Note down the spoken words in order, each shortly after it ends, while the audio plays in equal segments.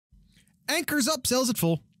Anchors up, sails at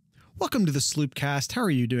full. Welcome to the Sloopcast. How are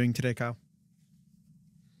you doing today, Kyle?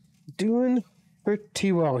 Doing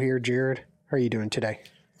pretty well here, Jared. How are you doing today?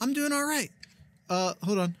 I'm doing all right.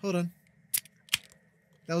 Hold on.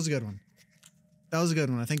 That was a good one.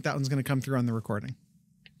 I think that one's going to come through on the recording.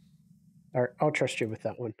 All right, I'll trust you with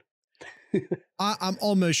that one. I'm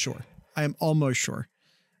almost sure. I am almost sure.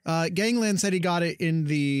 Gangland said he got it in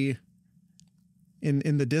the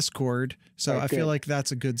Discord, so I feel like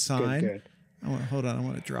that's a good sign. Good. Hold on. I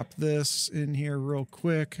want to drop this in here real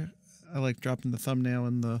quick. I like dropping the thumbnail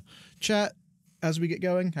in the chat as we get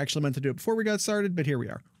going. Actually meant to do it before we got started, but here we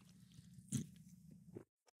are.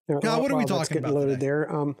 Kyle, what are we talking about loaded today?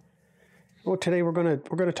 There. Well, today we're gonna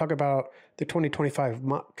talk about the 2025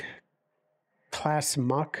 class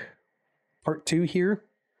mock part 2 here.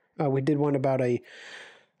 We did one about a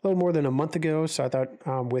little more than a month ago, so I thought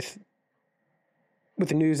with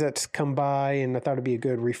the news that's come by, and I thought it'd be a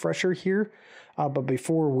good refresher here. But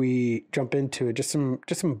before we jump into it, just some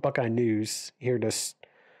Buckeye news here to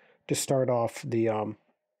start off the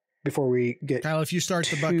before we get Kyle, if you start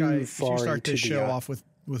the Buckeye, if you start to show off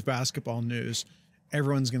with basketball news,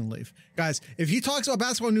 everyone's going to leave. Guys, if he talks about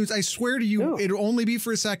basketball news, I swear to you, it'll only be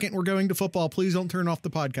for a second. We're going to football. Please don't turn off the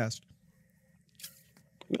podcast.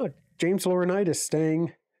 No, James Laurinaitis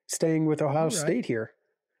staying with Ohio State here.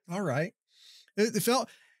 All right. It felt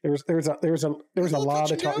there was a lot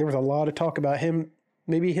of talk about him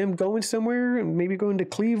going somewhere, and maybe going to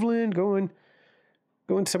Cleveland, going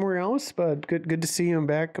somewhere else. But good to see him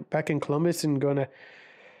back in Columbus, and going to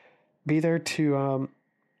be there to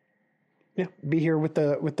be here with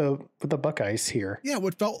the Buckeyes here. Yeah,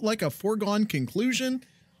 what felt like a foregone conclusion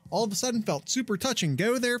all of a sudden felt super touch and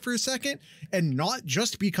go there for a second, and not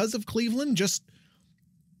just because of Cleveland, just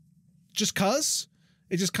cause.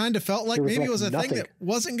 It just kind of felt like maybe it was a thing that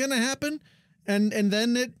wasn't going to happen, and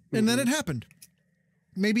then it happened.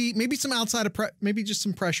 Maybe some outside of maybe just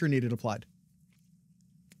some pressure needed applied.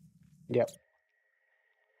 Yep.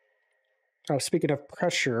 Oh, speaking of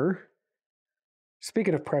pressure,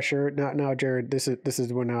 now Jared, this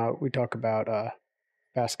is when we talk about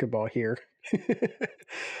basketball here.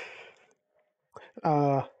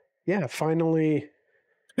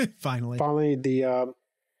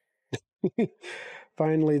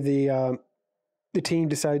 Finally the team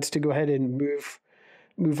decides to go ahead and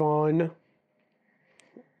move on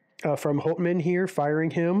from Holtman here, firing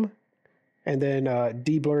him, and then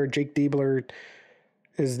Jake Diebler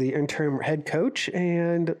is the interim head coach,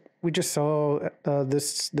 and we just saw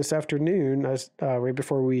this afternoon, right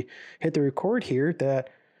before we hit the record here, that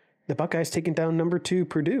the Buckeyes taking down number 2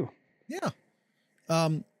 Purdue. Yeah,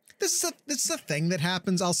 this is a thing that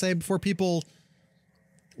happens. I'll say before people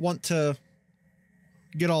want to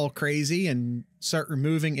get all crazy and start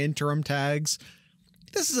removing interim tags.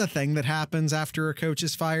 This is a thing that happens after a coach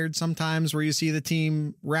is fired sometimes, where you see the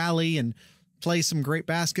team rally and play some great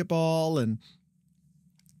basketball. And,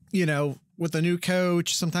 with a new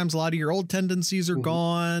coach, sometimes a lot of your old tendencies are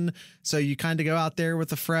gone. So you kind of go out there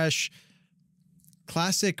with a fresh,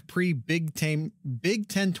 classic pre-Big Ten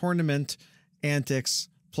tournament antics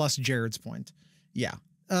plus Jared's point. Yeah.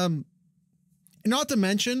 Not to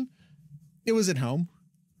mention, it was at home,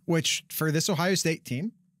 which for this Ohio State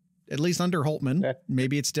team, at least under Holtman,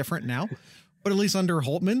 maybe it's different now, but at least under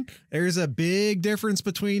Holtman, there's a big difference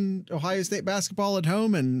between Ohio State basketball at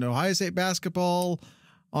home and Ohio State basketball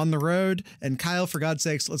on the road. And Kyle, for God's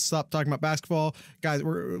sakes, let's stop talking about basketball. Guys,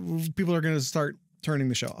 people are going to start turning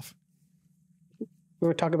the show off. You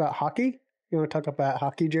want to talk about hockey? You want to talk about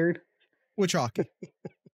hockey, Jared? Which hockey?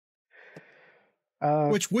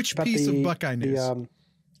 Which piece of Buckeye news?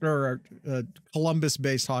 Or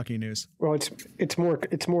Columbus-based hockey news? Well, it's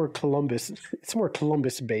more Columbus. It's more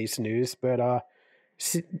Columbus-based news, but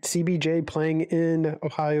CBJ playing in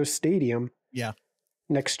Ohio Stadium. Yeah,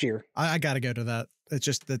 next year. I got to go to that. It's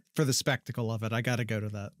just that for the spectacle of it, I got to go to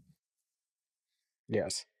that.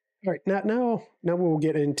 Yes. All right. Now we'll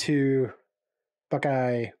get into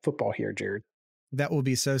Buckeye football here, Jared. That will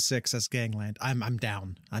be so sick, says Gangland. I'm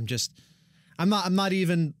down. I'm not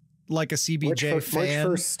even like a CBJ fan,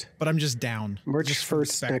 March 1st, but I'm just down. March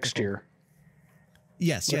 1st next year.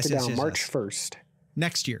 Yes. March 1st.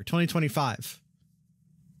 Next year, 2025.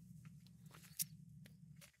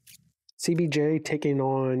 CBJ taking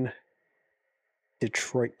on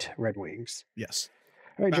Detroit Red Wings. Yes.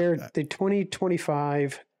 All right, Jared, the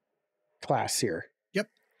 2025 class here. Yep.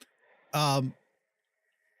 Where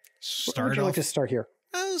would you like to start here?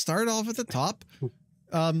 I'll start off at the top.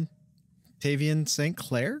 Tavian St.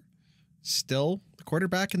 Clair, still the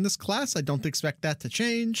quarterback in this class. I don't expect that to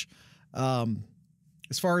change.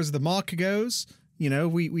 As far as the mock goes,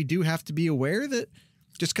 we do have to be aware that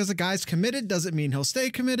just because a guy's committed doesn't mean he'll stay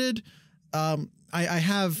committed. I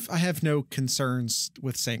have no concerns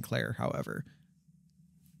with St. Clair, however.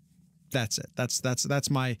 That's it. That's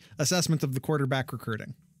my assessment of the quarterback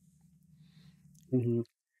recruiting. Mm-hmm.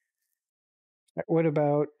 What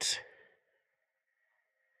about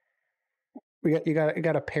you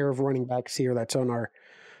got a pair of running backs here that's on our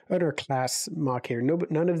class mock here.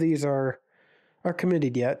 None of these are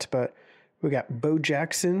committed yet, but we got Bo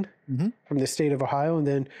Jackson from the state of Ohio, and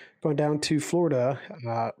then going down to Florida,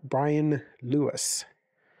 Brian Lewis.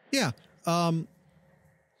 Yeah.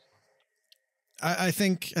 I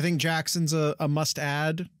think Jackson's a must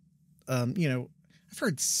add. I've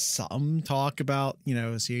heard some talk about,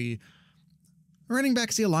 is he a running back?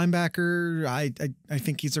 Is he a linebacker? I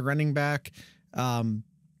think he's a running back. I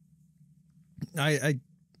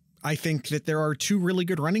think that there are two really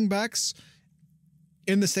good running backs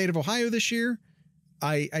in the state of Ohio this year.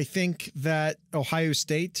 I think that Ohio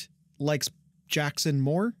State likes Jackson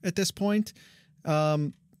more at this point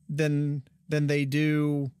than they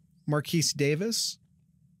do Marquise Davis.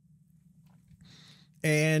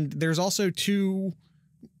 And there's also two,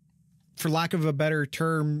 for lack of a better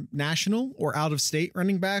term, national or out of state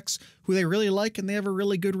running backs who they really like and they have a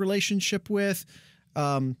really good relationship with.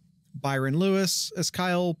 Byron Lewis, as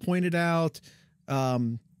Kyle pointed out,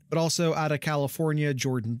 but also out of California,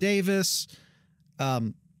 Jordan Davis.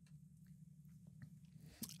 I'm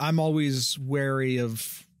always wary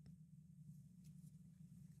of,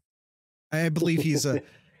 I believe he's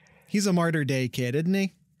a Martyr Day kid, isn't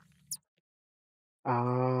he?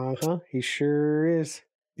 He sure is.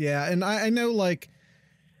 Yeah, and I know, like,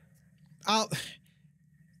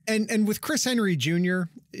 and with Chris Henry Jr.,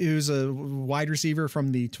 who's a wide receiver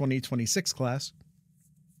from the 2026 class,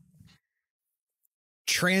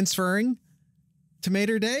 transferring to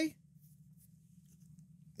Mater Day,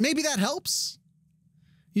 maybe that helps.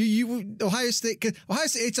 Ohio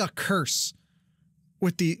State's a curse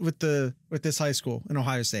with this high school in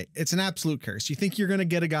Ohio State. It's an absolute curse. You think you're going to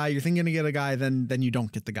get a guy, then you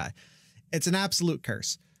don't get the guy. It's an absolute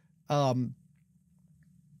curse.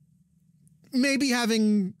 Maybe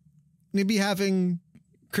having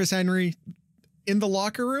Chris Henry in the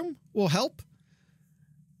locker room will help.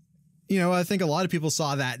 I think a lot of people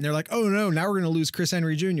saw that and they're like, oh no, now we're going to lose Chris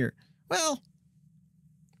Henry Jr. Well,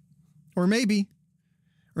 or maybe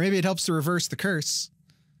it helps to reverse the curse.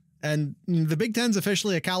 And the Big Ten's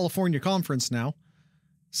officially a California conference now.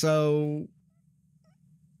 So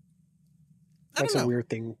that's a weird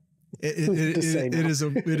thing. It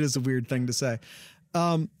is a weird thing to say.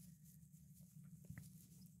 You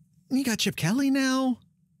got Chip Kelly now,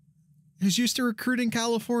 who's used to recruiting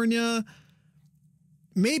California.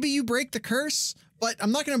 Maybe you break the curse, but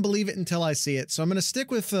I'm not going to believe it until I see it. So I'm going to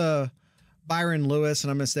stick with Byron Lewis,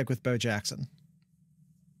 and I'm going to stick with Bo Jackson.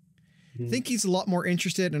 I think he's a lot more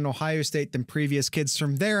interested in Ohio State than previous kids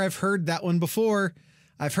from there. I've heard that one before.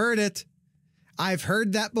 I've heard it. I've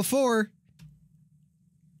heard that before.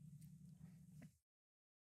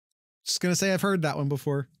 Just going to say I've heard that one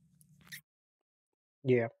before.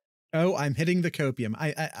 Yeah. Oh, I'm hitting the copium.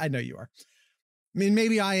 I know you are. I mean,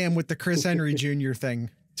 maybe I am with the Chris Henry Jr.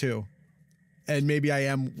 thing too. And maybe I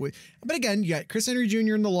am with, but again, you got Chris Henry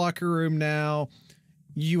Jr. in the locker room now.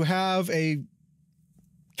 You have a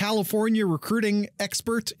California recruiting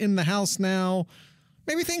expert in the house now.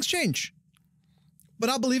 Maybe things change, but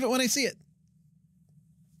I'll believe it when I see it.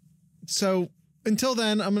 So until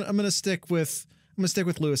then, I'm going to stick with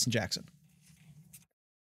Lewis and Jackson.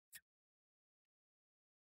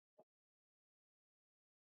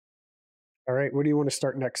 All right. Where do you want to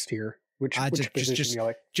start next here? Which position do you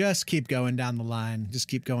like? Just keep going down the line. Just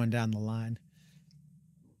keep going down the line.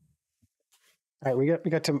 All right. We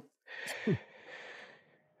got some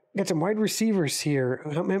wide receivers here.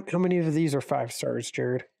 How many of these are 5 stars,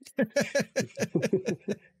 Jared?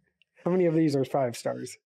 How many of these are 5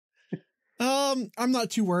 stars? I'm not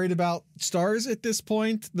too worried about stars at this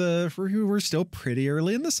point. We're still pretty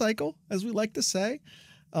early in the cycle, as we like to say.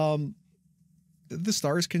 The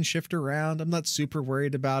stars can shift around. I'm not super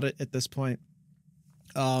worried about it at this point.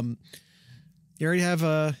 You already have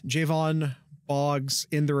Javon Boggs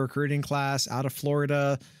in the recruiting class out of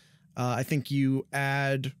Florida. I think you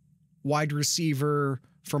add wide receiver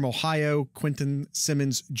from Ohio, Quentin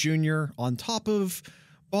Simmons Jr. on top of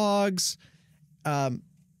Boggs. And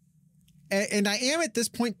I am at this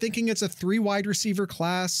point thinking it's a 3 wide receiver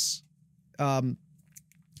class. And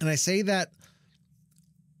I say that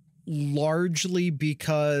largely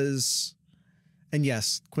because, and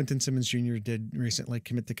yes, Quentin Simmons Jr. did recently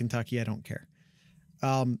commit to Kentucky. I don't care.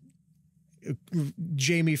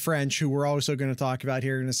 Jamie French, who we're also going to talk about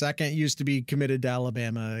here in a second, used to be committed to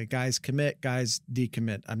Alabama. Guys commit, guys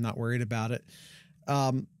decommit. I'm not worried about it.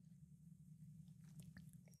 Right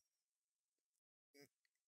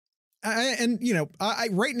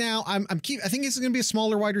now I think it's going to be a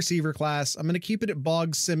smaller wide receiver class. I'm going to keep it at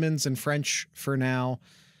Boggs, Simmons, and French for now.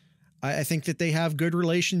 I think that they have good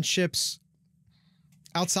relationships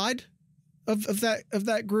outside of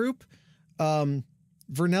that group.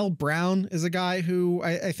 Vernell Brown is a guy who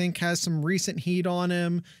I think has some recent heat on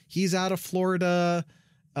him. He's out of Florida.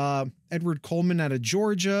 Edward Coleman out of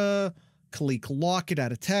Georgia. Khalil Lockett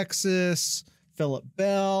out of Texas. Phillip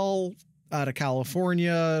Bell out of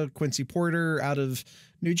California. Quincy Porter out of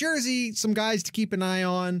New Jersey. Some guys to keep an eye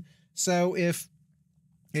on. So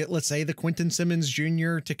let's say the Quentin Simmons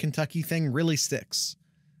Jr. to Kentucky thing really sticks.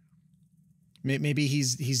 Maybe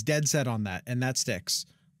he's dead set on that, and that sticks.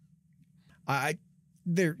 Hartline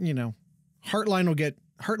will get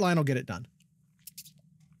it done.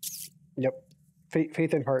 Yep.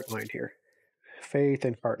 Faith and Hartline here. Faith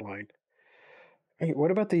and Hartline. Hey,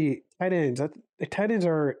 what about the tight ends? The tight ends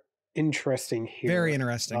are interesting here. Very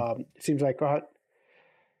interesting. It seems like Ohio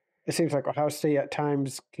State at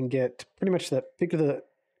times can get pretty much the pick of the,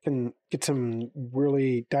 can get some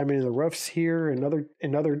really diamond in the roughs here. In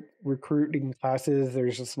other recruiting classes,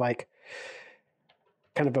 there's just like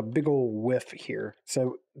kind of a big old whiff here.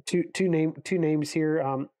 So two names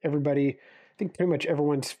here. Everybody, I think pretty much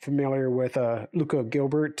everyone's familiar with Luca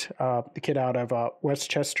Gilbert, the kid out of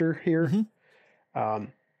Westchester here. Mm-hmm. I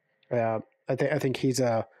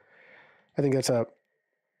think that's a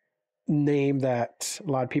name that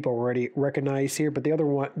a lot of people already recognize here. But the other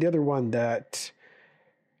one that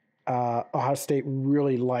Ohio State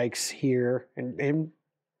really likes here, and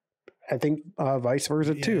I think vice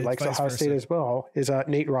versa too, likes Ohio State as well, is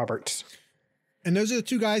Nate Roberts. And those are the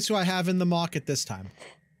two guys who I have in the mock at this time.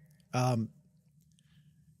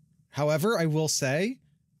 However, I will say,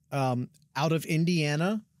 out of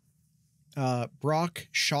Indiana, Brock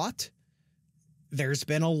Schott, there's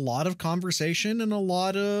been a lot of conversation and a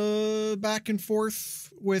lot of back and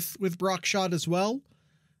forth with Brock Schott as well.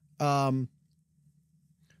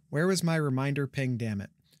 Where was my reminder ping? Damn it.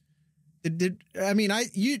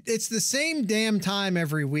 It's the same damn time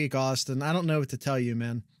every week, Austin. I don't know what to tell you,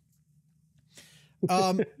 man.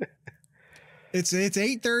 It's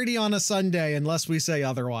 8:30 on a Sunday, unless we say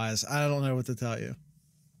otherwise. I don't know what to tell you.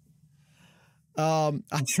 I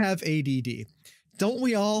have ADD. Don't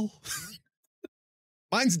we all?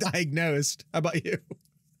 Mine's diagnosed. How about you?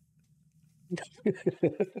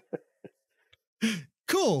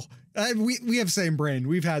 Cool. We have same brain.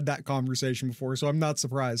 We've had that conversation before, so I'm not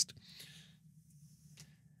surprised.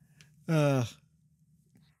 But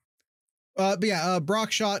yeah,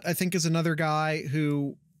 Brock Schott, I think, is another guy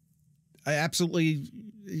who I absolutely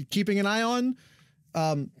keeping an eye on.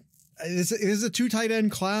 It is a 2 tight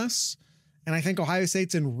end class, and I think Ohio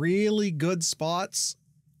State's in really good spots,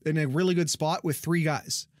 in a really good spot with 3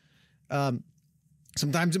 guys.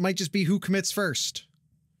 Sometimes it might just be who commits first.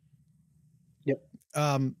 Yep.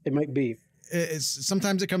 It might be.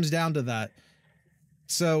 Sometimes it comes down to that.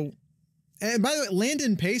 So, and by the way,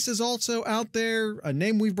 Landon Pace is also out there, a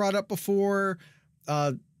name we've brought up before.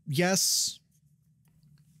 Yes,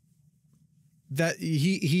 that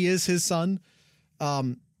he is his son.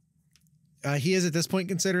 He is at this point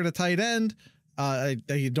considered a tight end. I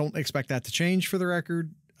don't expect that to change for the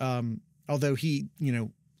record. Although he,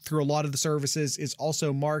 through a lot of the services is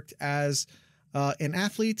also marked as an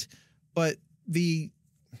athlete, but I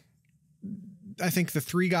think the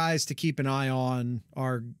 3 guys to keep an eye on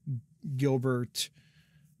are Gilbert,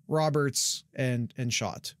 Roberts, and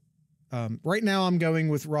Schott. Right now I'm going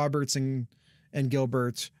with Roberts and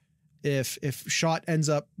Gilbert. If Schott ends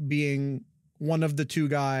up being one of the 2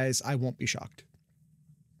 guys, I won't be shocked.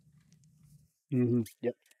 Mm-hmm.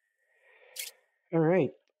 Yep. All right.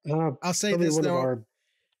 I'll say this though.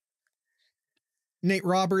 Nate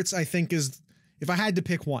Roberts, I think, is, if I had to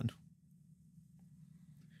pick one,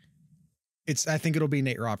 I think it'll be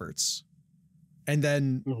Nate Roberts. And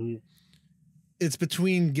then it's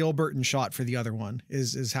between Gilbert and Schott for the other one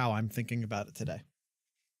is how I'm thinking about it today.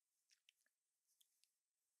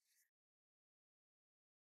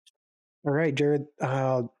 All right, Jared,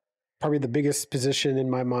 probably the biggest position in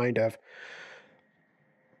my mind of,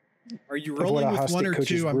 are you rolling with 1 or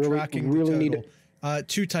 2? I'm tracking the total.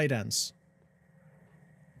 2 tight ends.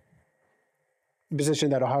 Position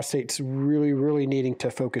that Ohio State's really, really needing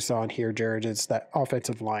to focus on here, Jared, is that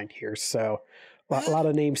offensive line here. So a lot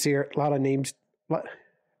of names here, a lot of names.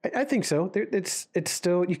 I think so. It's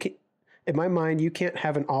still, you can't, in my mind, you can't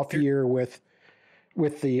have an off year with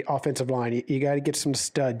with the offensive line. You got to get some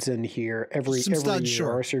studs in here every studs,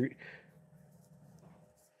 year. sure.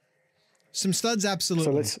 Some studs,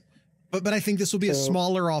 absolutely. But I think this will be a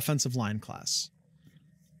smaller offensive line class.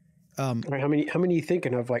 All right, how many are you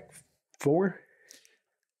thinking of? Like 4?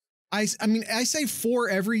 I mean, I say 4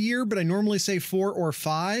 every year, but I normally say 4 or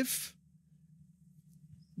 5.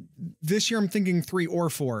 This year, I'm thinking 3 or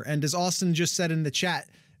 4. And as Austin just said in the chat,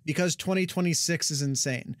 because 2026 is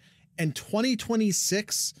insane. And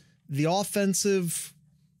 2026, the offensive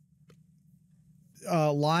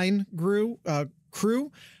line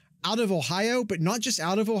crew out of Ohio, but not just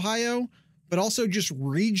out of Ohio, but also just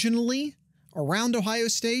regionally around Ohio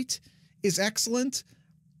State is excellent.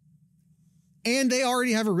 And they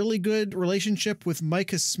already have a really good relationship with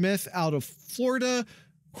Micah Smith out of Florida,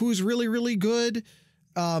 who's really, really good.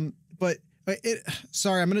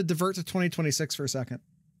 Sorry, I'm going to divert to 2026 for a second.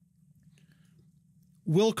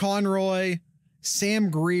 Will Conroy,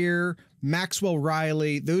 Sam Greer, Maxwell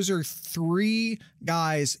Riley. Those are 3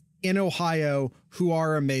 guys in Ohio who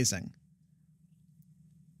are amazing.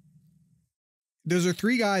 Those are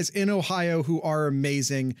 3 guys in Ohio who are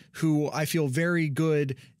amazing, who I feel very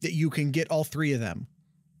good that you can get all 3 of them.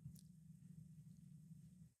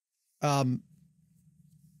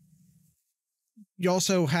 You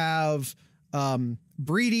also have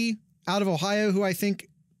Breedy out of Ohio, who I think,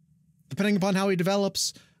 depending upon how he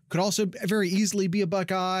develops, could also very easily be a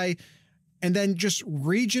Buckeye. And then just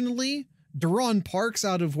regionally, Deron Parks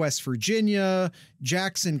out of West Virginia,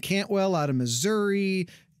 Jackson Cantwell out of Missouri,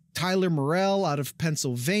 Tyler Morrell out of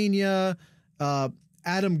Pennsylvania.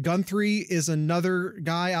 Adam Guthrie is another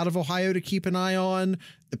guy out of Ohio to keep an eye on,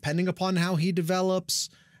 depending upon how he develops.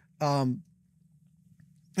 And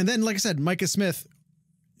then, like I said, Micah Smith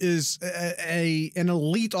is an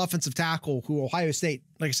elite offensive tackle who Ohio State,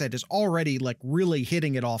 like I said, is already like really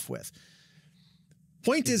hitting it off with.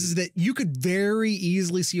 Point is that you could very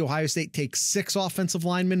easily see Ohio State take 6 offensive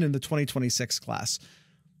linemen in the 2026 class.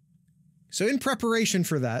 So in preparation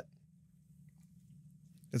for that,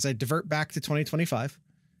 as I divert back to 2025,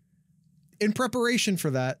 in preparation for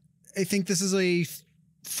that, I think this is a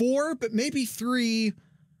 4, but maybe 3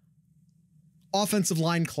 offensive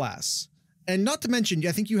line class. And not to mention,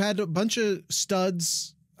 I think you had a bunch of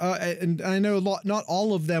studs, and I know not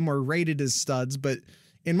all of them are rated as studs, but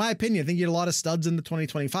in my opinion, I think you had a lot of studs in the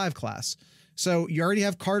 2025 class. So you already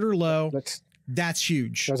have Carter Lowe. That's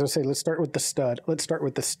huge. I was going to say, let's start with the stud. Let's start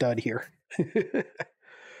with the stud here.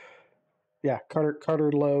 Yeah,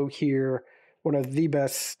 Carter Lowe here, one of the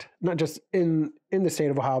best, not just in the state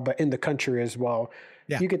of Ohio, but in the country as well.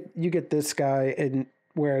 Yeah. You get this guy in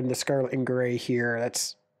wearing the scarlet and gray here.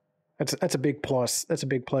 That's a big plus. That's a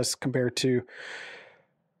big plus compared to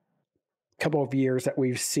a couple of years that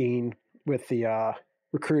we've seen with the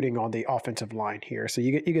recruiting on the offensive line here. So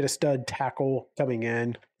you get a stud tackle coming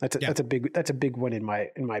in. That's a big win in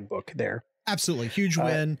my book there. Absolutely huge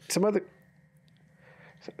win.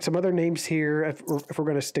 Some other names here, if we're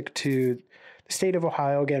going to stick to the state of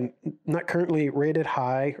Ohio, again, not currently rated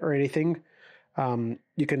high or anything.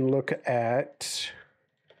 You can look at,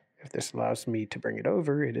 if this allows me to bring it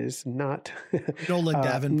over, it is not. Nolan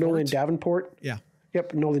Davenport. Nolan Davenport. Yeah.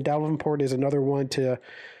 Yep. Nolan Davenport is another one to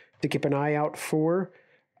keep an eye out for.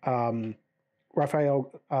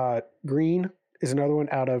 Raphael Green is another one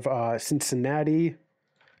out of Cincinnati,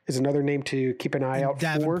 is another name to keep an eye out for.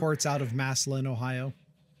 Davenport's out of Massillon, Ohio.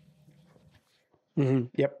 Mm-hmm.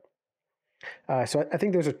 Yep. So I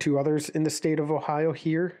think those are 2 others in the state of Ohio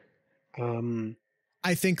here. I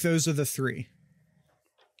think those are the 3.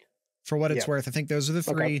 For what it's worth, I think those are the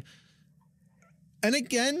 3. Okay. And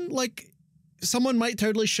again, like, someone might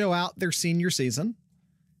totally show out their senior season.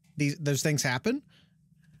 Those things happen.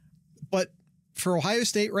 But for Ohio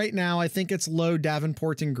State right now, I think it's Lowe,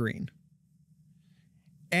 Davenport, and Green.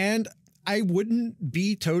 And I wouldn't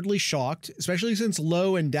be totally shocked, especially since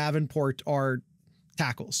Lowe and Davenport are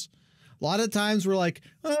tackles. A lot of times we're like,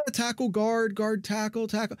 tackle, guard, tackle.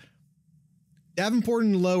 Davenport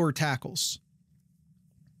and Lowe are tackles.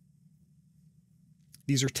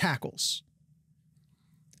 These are tackles.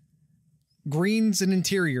 Green's an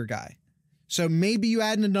interior guy. So maybe you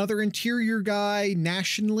add another interior guy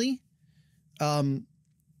nationally. Javon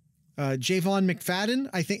McFadden,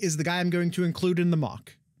 I think, is the guy I'm going to include in the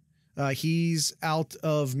mock. He's out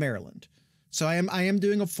of Maryland. So I am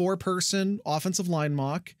doing a 4-person offensive line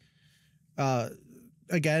mock.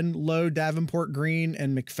 Again, Lowe, Davenport, Green,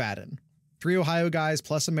 and McFadden. 3 Ohio guys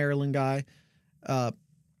plus a Maryland guy.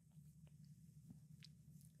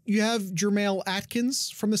 You have Jermail Atkins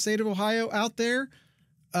from the state of Ohio out there.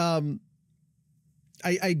 I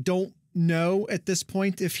don't know at this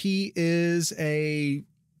point if he is a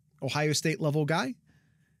Ohio State level guy.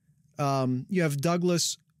 You have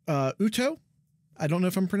Douglas Uto. I don't know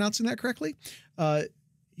if I'm pronouncing that correctly.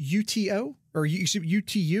 UTO or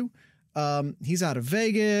UTU. He's out of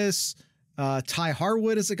Vegas. Ty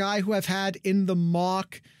Harwood is a guy who I've had in the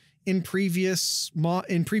mock in previous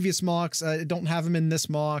mocks. I don't have him in this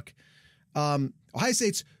mock. Ohio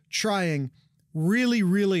State's trying really,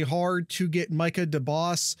 really hard to get Micah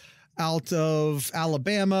DeBoss out of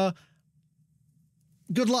Alabama.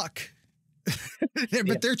 Good luck.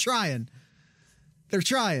 But they're trying. They're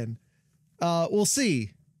trying. We'll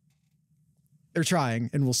see. They're trying,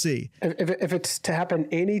 and we'll see. If it's to happen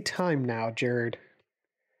any time now, Jared,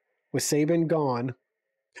 with Saban gone,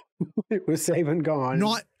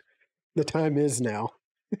 Not the time is now.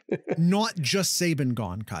 Not just Saban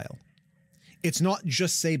gone, Kyle. It's not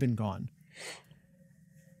just Saban gone.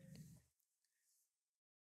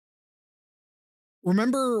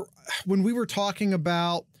 Remember when we were talking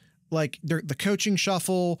about like the coaching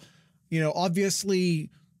shuffle, obviously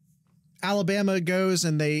Alabama goes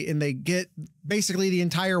and they get basically the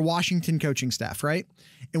entire Washington coaching staff, right?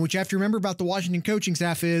 And what you have to remember about the Washington coaching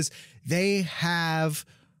staff is they have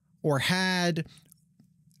or had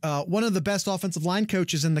one of the best offensive line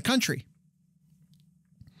coaches in the country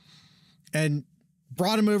and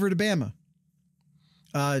brought him over to Bama.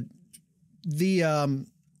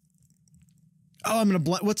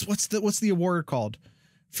 What's the award called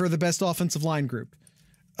for the best offensive line group?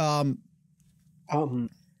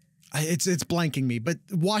 It's blanking me, but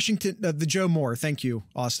Washington, the Joe Moore. Thank you,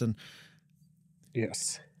 Austin.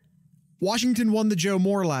 Yes. Washington won the Joe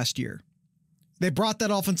Moore last year. They brought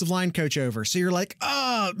that offensive line coach over. So you're like,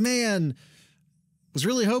 oh man, was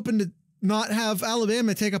really hoping to not have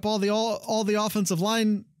Alabama take up all the offensive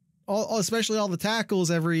line, especially all the tackles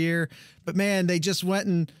every year. But man, they just went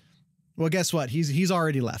and, well, guess what? He's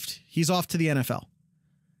already left. He's off to the NFL.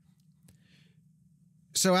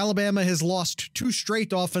 So Alabama has lost 2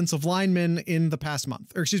 straight offensive linemen in the past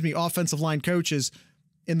month, or excuse me, offensive line coaches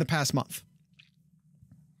in the past month.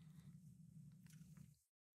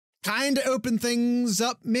 Kind of open things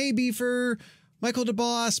up maybe for Michael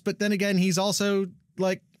DeBoss, but then again, he's also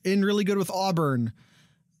like in really good with Auburn.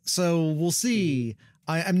 So we'll see.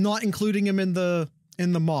 I'm not including him in the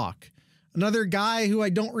mock. Another guy who I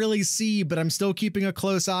don't really see, but I'm still keeping a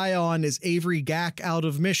close eye on is Avery Gack out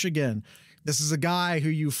of Michigan. This is a guy who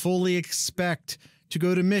you fully expect to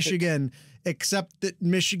go to Michigan, except that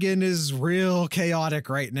Michigan is real chaotic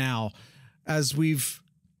right now, as we've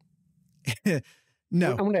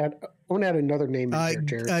no. I want to add another name in here,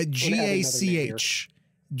 Jared. GACH.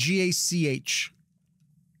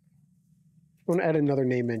 I want to add another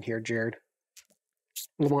name in here, Jared.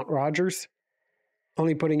 Lamont Rogers.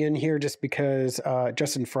 Only putting in here just because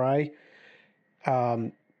Justin Fry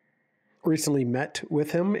recently met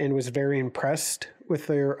with him and was very impressed with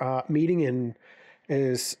their meeting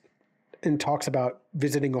and talks about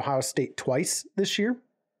visiting Ohio State twice this year.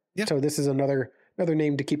 Yeah. So this is another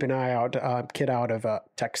name to keep an eye out. Kid out of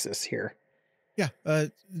Texas here. Yeah.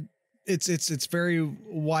 It's very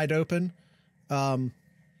wide open.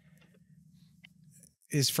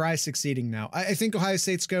 Is Fry succeeding now? I think Ohio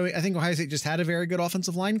State just had a very good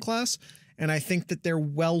offensive line class, and I think that they're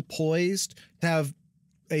well poised to have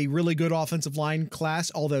a really good offensive line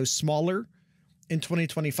class, although smaller, in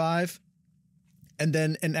 2025, and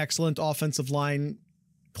then an excellent offensive line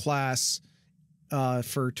class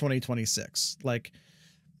for 2026. Like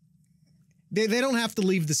they don't have to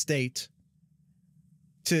leave the state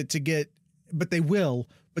to get, but they will.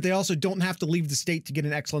 But they also don't have to leave the state to get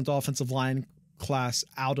an excellent offensive line class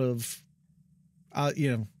out of,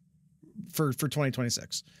 for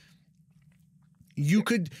 2026. You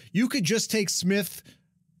could just take Smith's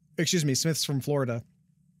from Florida.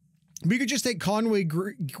 We could just take Conway,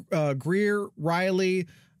 Greer, Riley,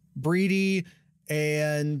 Breedy,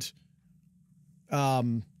 and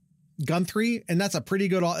Guthrie, and that's a pretty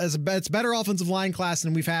good. It's better offensive line class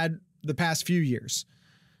than we've had the past few years.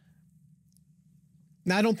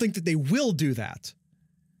 Now, I don't think that they will do that.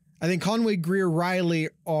 I think Conway, Greer, Riley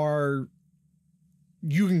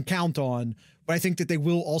you can count on, but I think that they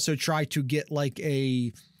will also try to get like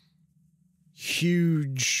a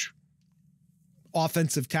huge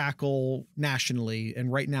offensive tackle nationally.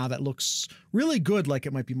 And right now that looks really good. Like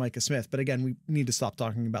it might be Micah Smith, but again, we need to stop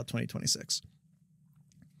talking about 2026.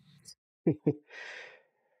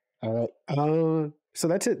 All right. So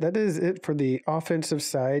that's it. That is it for the offensive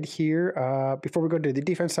side here. Before we go to the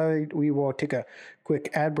defense side, we will take a quick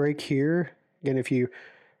ad break here. Again, if you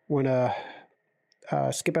want to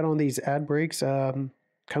skip out on these ad breaks, go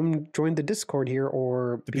come join the Discord here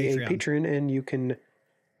or The be Patreon. a patron, and you can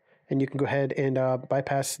go ahead and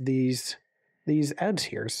bypass these ads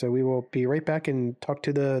here. So we will be right back and talk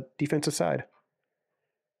to the defensive side.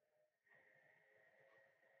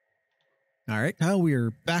 All right. Now we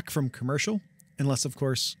are back from commercial, unless of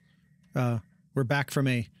course we're back from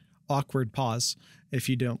a awkward pause if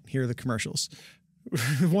you don't hear the commercials.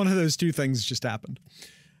 One of those two things just happened.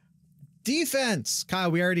 Defense.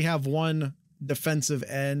 Kyle, we already have one defensive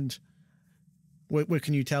end. What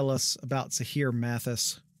can you tell us about Zahir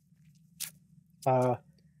Mathis?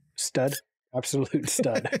 Stud. Absolute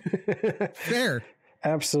stud. Fair.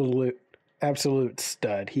 Absolute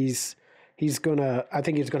stud. I think he's gonna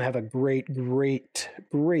have a great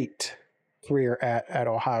career at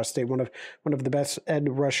Ohio State. One of the best edge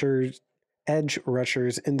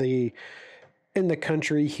rushers in the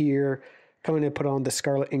country here. Coming to put on the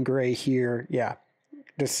scarlet and gray here. Yeah.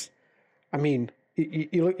 You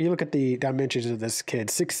look at the dimensions of this kid.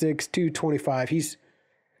 6'6", 225.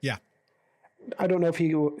 I don't know if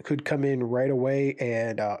he could come in right away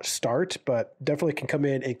and start, but definitely can come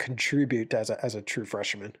in and contribute as a true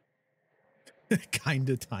freshman. Kind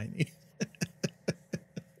of tiny.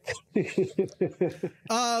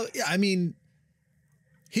 I mean,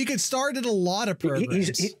 he could start at a lot of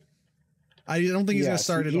programs. I don't think he's going to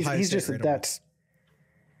start at Ohio State right away.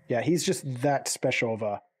 He's just that special of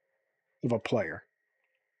a player.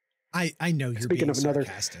 I know you're being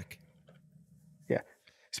sarcastic.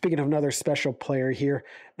 Speaking of another special player here,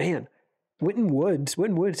 man, Winton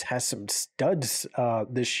Woods has some studs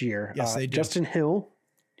this year. Yes, they do. Justin Hill,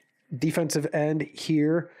 defensive end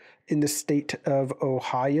here in the state of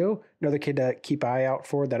Ohio. Another kid to keep an eye out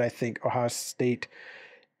for that I think Ohio State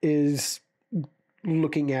is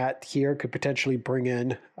looking at here, could potentially bring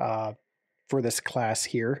in for this class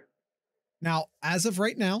here. Now, as of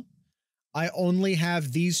right now, I only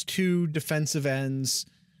have these two defensive ends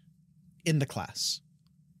in the class.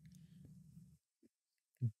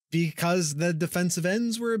 Because the defensive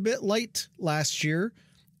ends were a bit light last year,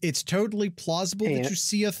 it's totally plausible that you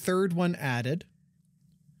see a third one added.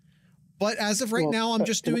 But as of right now, I'm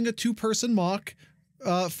just doing a 2-person mock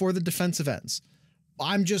for the defensive ends.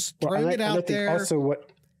 I'm just throwing it out there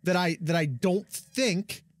that I don't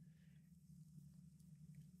think,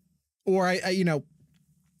 or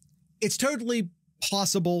it's totally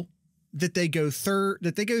possible that they go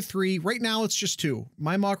 3. Right now, it's just 2.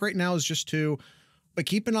 My mock right now is just 2. But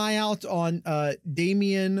keep an eye out on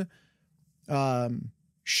Damian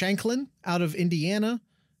Shanklin out of Indiana.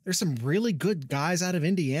 There's some really good guys out of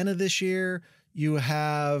Indiana this year. You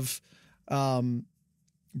have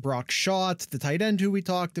Brock Schott, the tight end who we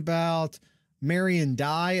talked about. Marion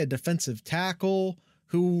Dye, a defensive tackle,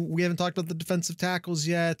 who we haven't talked about the defensive tackles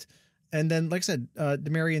yet. And then, like I said,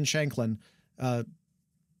 Demarion Shanklin,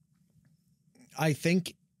 I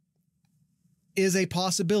think is a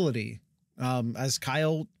possibility. As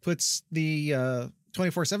Kyle puts the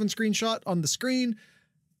 24/7 screenshot on the screen,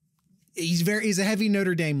 he's a heavy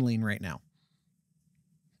Notre Dame lean right now.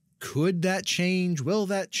 Could that change? Will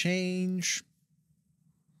that change?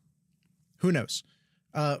 Who knows?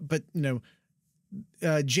 But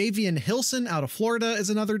Javian Hilson out of Florida is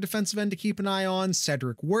another defensive end to keep an eye on.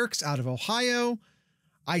 Cedric Works out of Ohio,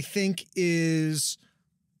 I think is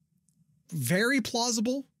very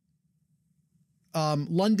plausible.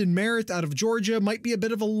 London Merritt out of Georgia might be a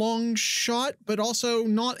bit of a long shot, but also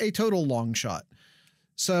not a total long shot.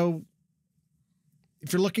 So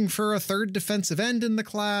if you're looking for a third defensive end in the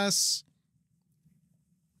class,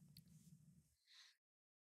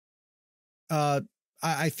 I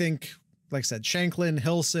think, like I said, Shanklin,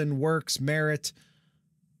 Hilson, Works, Merritt,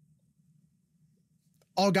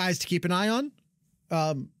 all guys to keep an eye on.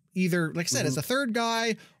 Either, like I said, as a third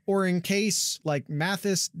guy, or in case like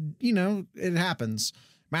Mathis, it happens.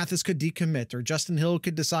 Mathis could decommit, or Justin Hill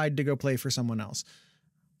could decide to go play for someone else.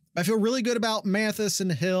 I feel really good about Mathis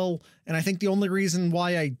and Hill, and I think the only reason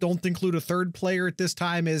why I don't include a third player at this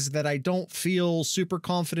time is that I don't feel super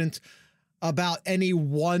confident about any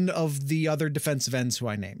one of the other defensive ends who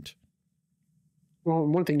I named. Well,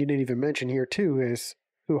 one thing you didn't even mention here too is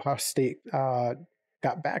who Ohio State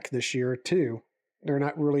got back this year too. They're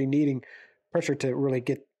not really needing pressure to really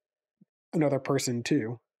get another person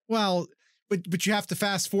too. Well, but you have to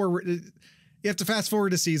fast forward. You have to fast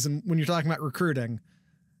forward a season when you're talking about recruiting.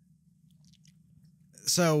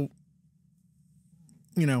 So,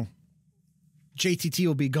 JTT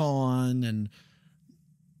will be gone, and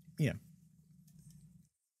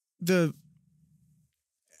the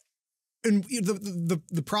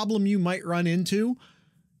problem you might run into,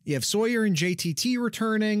 you have Sawyer and JTT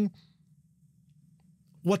returning.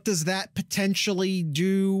 what does that potentially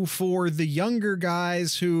do for the younger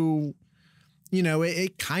guys who, you know,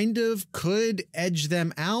 it kind of could edge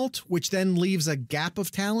them out, which then leaves a gap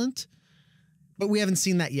of talent. But we haven't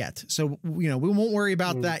seen that yet. So, you know, we won't worry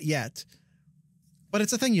about that yet. But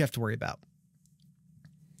it's a thing you have to worry about.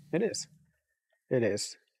 It is. It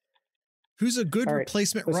is. Who's a good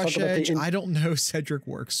replacement rush edge? I don't know. Cedric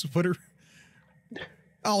Works.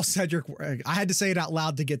 Cedric. I had to say it out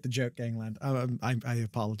loud to get the joke, Gangland. I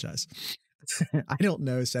apologize. I don't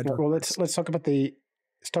know Cedric. Well, let's talk about the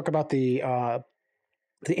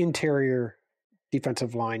interior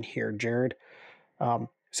defensive line here, Jared.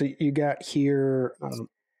 So you got here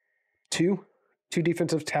two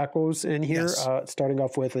defensive tackles in here. Yes. Starting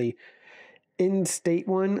off with a in-state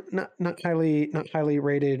one, not highly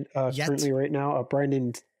rated currently right now.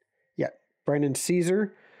 Brandon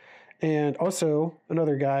Caesar, and also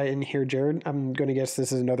another guy in here, Jared. I'm going to guess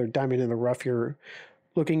this is another diamond in the rough you're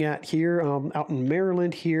looking at here, out in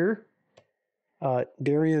Maryland here.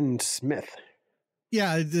 Darian Smith.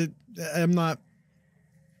 Yeah, I'm not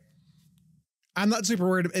super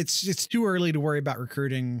worried. It's too early to worry about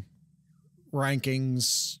recruiting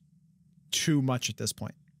rankings too much at this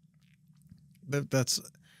point.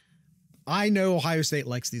 I know Ohio State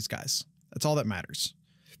likes these guys. That's all that matters.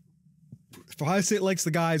 If Ohio State likes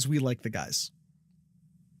the guys, we like the guys.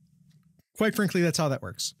 Quite frankly, that's how that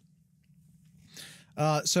works.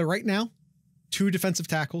 So right now, two defensive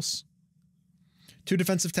tackles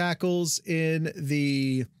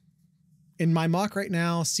in my mock right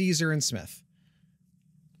now, Caesar and Smith.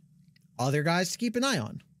 Other guys to keep an eye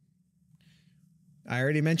on. I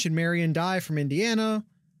already mentioned Marion Dye from Indiana.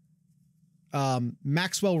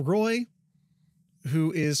 Maxwell Roy,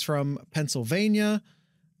 who is from Pennsylvania.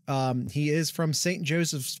 He is from St.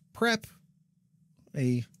 Joseph's Prep,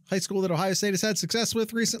 a high school that Ohio State has had success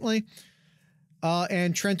with recently.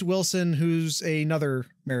 And Trent Wilson, who's another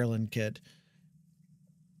Maryland kid.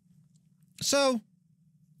 So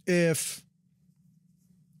if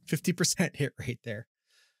 50% hit rate there,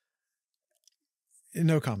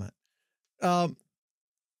 no comment.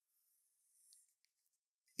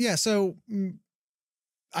 Yeah, so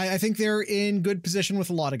I think they're in good position with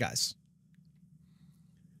a lot of guys.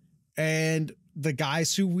 And the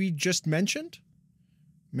guys who we just mentioned,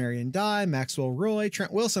 Marion Dye, Maxwell Roy,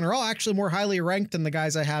 Trent Wilson, are all actually more highly ranked than the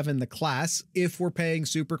guys I have in the class if we're paying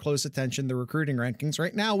super close attention to recruiting rankings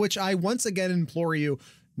right now, which I once again implore you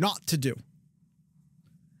not to do.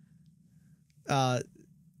 Don't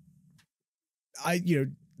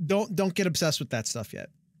get obsessed with that stuff yet.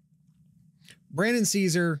 Brandon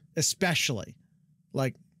Caesar, especially.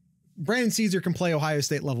 Like, Brandon Caesar can play Ohio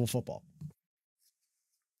State level football.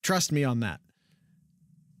 Trust me on that.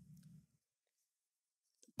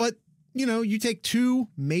 But, you know, you take 2,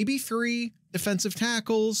 maybe 3 defensive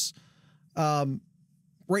tackles.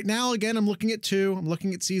 Right now, again, I'm looking at 2. I'm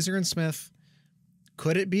looking at Caesar and Smith.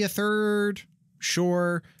 Could it be a third?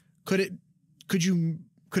 Sure. Could it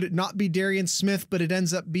not be Darian Smith, but it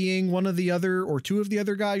ends up being one of the other or 2 of the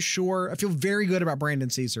other guys? Sure. I feel very good about Brandon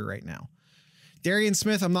Caesar right now. Darian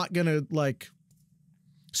Smith, I'm not going to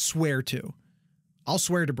swear to. I'll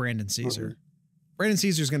swear to Brandon Caesar. Mm-hmm. Brandon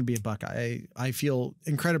Caesar is going to be a Buckeye. I feel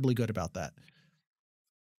incredibly good about that.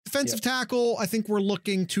 Defensive tackle, I think we're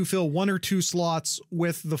looking to fill 1 or 2 slots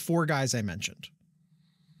with the 4 guys I mentioned.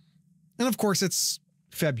 And of course, it's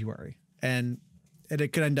February, and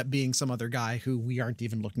it could end up being some other guy who we aren't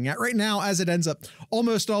even looking at right now, as it ends up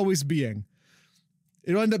almost always being.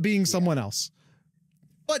 It'll end up being someone else.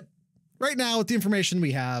 But right now, with the information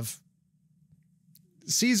we have,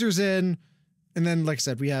 Caesar's in, and then, like I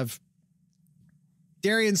said, we have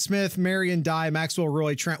Darian Smith, Marion Dye, Maxwell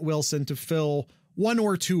Roy, Trent Wilson to fill 1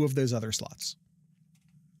 or 2 of those other slots.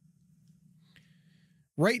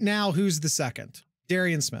 Right now, who's the second?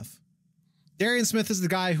 Darian Smith. Darian Smith is the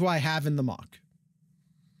guy who I have in the mock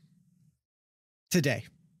today.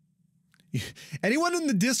 Anyone in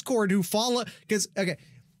the Discord who follow, because, okay,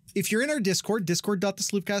 if you're in our Discord,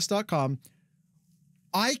 discord.thesloopcast.com,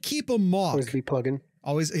 I keep a mock. Always be plugging.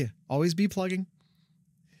 Always be plugging.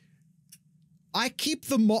 I keep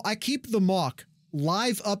the mock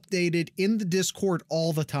live updated in the Discord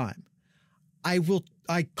all the time. I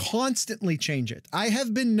constantly change it. I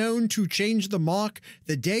have been known to change the mock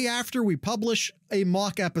the day after we publish a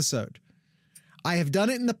mock episode. I have done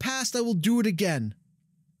it in the past. I will do it again.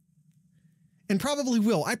 And probably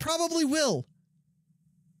will. I probably will.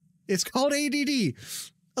 It's called ADD.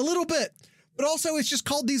 A little bit. But also, it's just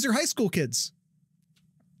called These Are High School Kids.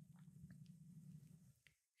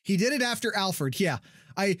 He did it after Alford. Yeah.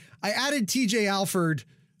 I added TJ Alford.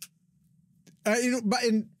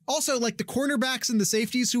 And Also, like the cornerbacks and the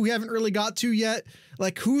safeties who we haven't really got to yet,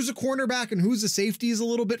 like who's a cornerback and who's a safety is a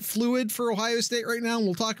little bit fluid for Ohio State right now. And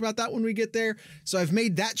we'll talk about that when we get there. So I've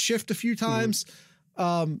made that shift a few times.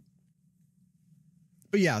 But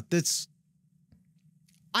yeah,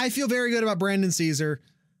 I feel very good about Brandon Caesar.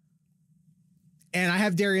 And I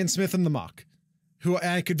have Darian Smith in the mock, who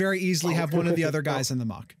I could very easily have one of the other guys in the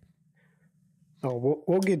mock. Oh,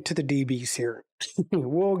 we'll get to the DBs here.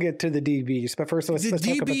 We'll get to the DBs, but first let's talk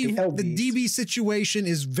about the LBs. The DB situation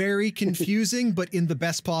is very confusing, but in the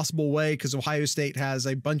best possible way, because Ohio State has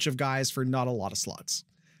a bunch of guys for not a lot of slots,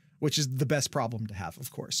 which is the best problem to have, of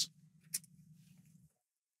course.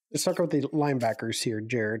 Let's talk about the linebackers here,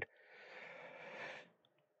 Jared.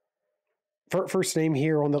 First name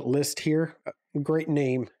here on the list here, great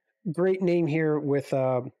name here with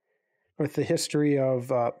the history of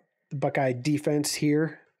the Buckeye defense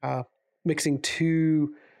here. Mixing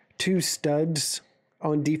two studs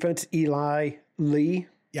on defense, Eli Lee.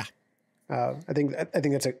 Yeah. I think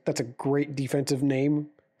that's a great defensive name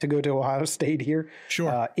to go to Ohio State here.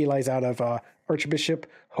 Sure. Eli's out of Archbishop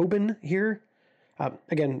Hoban here.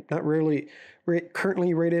 Again, not really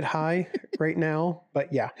currently rated high right now,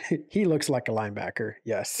 but yeah, he looks like a linebacker.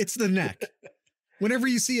 Yes. It's the neck. Whenever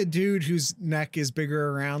you see a dude whose neck is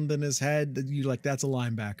bigger around than his head, you like, that's a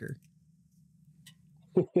linebacker.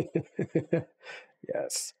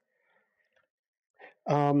 Yes.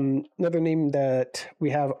 Another name that we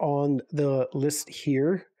have on the list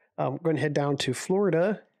here. I'm going to head down to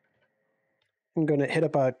Florida. I'm going to hit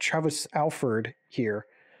up Travis Alford here.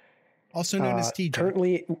 Also known as TJ.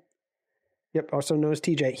 Currently, also known as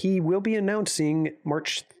TJ. He will be announcing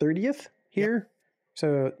March 30th here. Yep.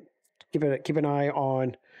 So keep an eye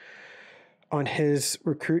on his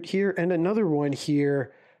recruit here. And another one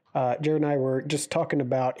here, Jared and I were just talking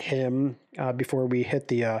about him before we hit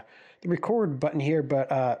the record button here,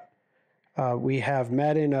 but we have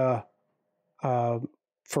Madden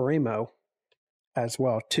Faremo as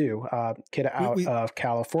well too. Kid out of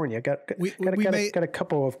California. Got a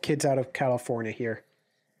couple of kids out of California here.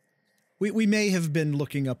 We may have been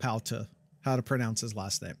looking up how to pronounce his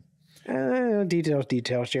last name. Details,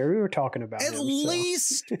 Jerry. We were talking about At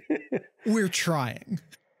least we're trying.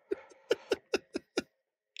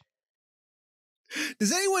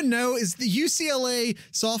 Does anyone know, is the UCLA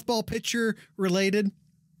softball pitcher related?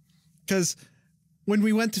 Because when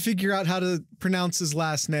we went to figure out how to pronounce his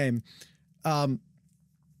last name, we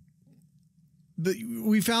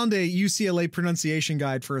found a UCLA pronunciation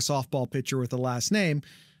guide for a softball pitcher with a last name.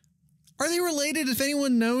 Are they related? If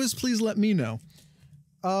anyone knows, please let me know.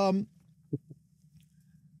 I'm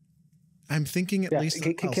thinking at least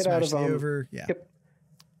I'll smash the over. Yeah. Yep.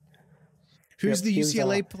 Who's the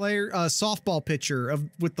UCLA player? Softball pitcher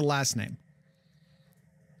with the last name.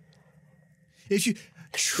 If you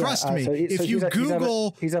trust me, if you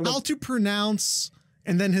Google how to pronounce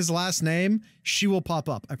and then his last name, she will pop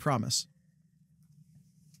up. I promise.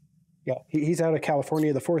 Yeah, he's out of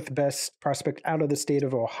California, the fourth best prospect out of the state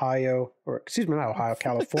of Ohio, or excuse me, not Ohio,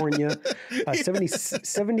 California.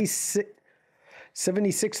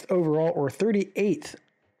 76th overall or 38th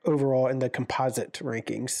overall in the composite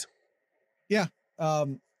rankings. Yeah.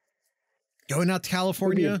 Going out to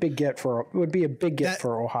California would be a big get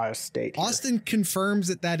for Ohio State. Austin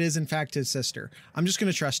confirms that is in fact his sister. I'm just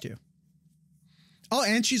going to trust you. Oh,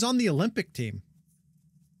 and she's on the Olympic team.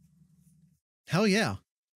 Hell yeah.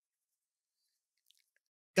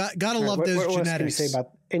 Gotta love those genetics. What else can you say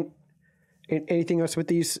about anything else with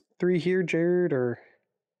these three here, Jared, or?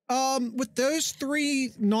 With those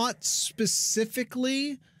three, not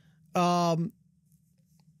specifically. Class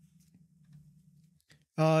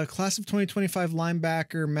of 2025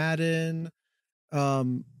 linebacker Madden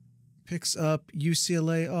picks up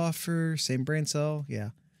UCLA offer, same brain cell. Yeah.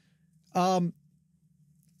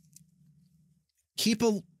 Keep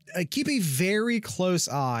a very close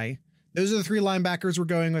eye. Those are the three linebackers we're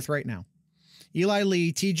going with right now. Eli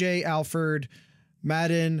Lee, TJ Alford,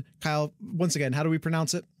 Madden, Kyle. Once again, how do we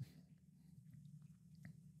pronounce it?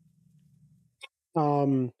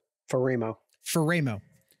 Faremo.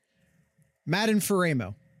 Madden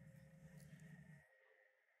Faremo.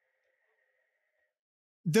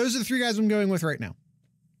 Those are the three guys I'm going with right now.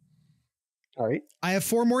 All right. I have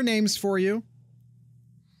four more names for you.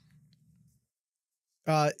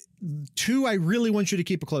 Two I really want you to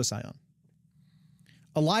keep a close eye on.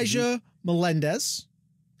 Elijah Melendez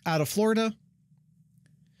out of Florida.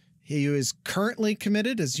 He is currently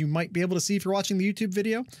committed, as you might be able to see if you're watching the YouTube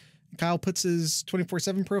video. Kyle puts his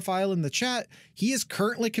 24/7 profile in the chat. He is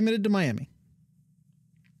currently committed to Miami.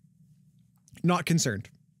 Not concerned.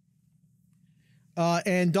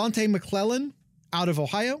 And Dante McClellan out of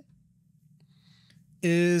Ohio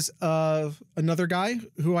is another guy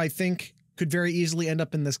who I think could very easily end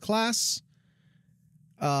up in this class.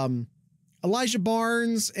 Elijah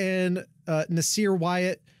Barnes and Nasir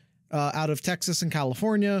Wyatt out of Texas and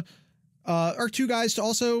California are two guys to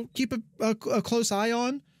also keep a close eye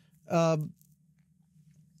on.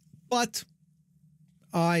 But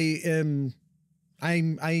I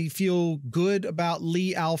feel good about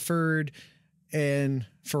Lee, Alford, and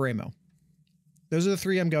Faremo. Those are the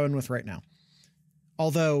three I'm going with right now.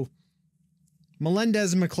 Although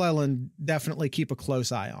Melendez and McClellan definitely keep a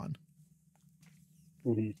close eye on.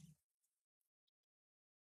 Mm-hmm.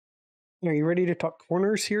 Are you ready to talk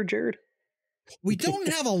corners here, Jared? We don't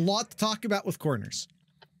have a lot to talk about with corners.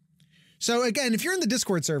 So again, if you're in the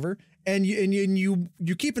Discord server and you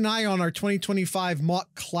keep an eye on our 2025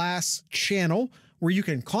 mock class channel, where you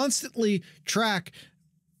can constantly track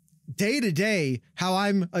day to day how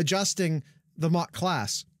I'm adjusting the mock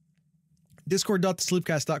class.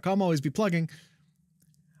 Discord.thesloopcast.com, always be plugging.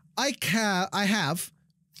 I have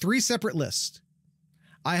three separate lists.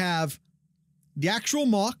 I have the actual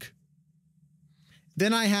mock.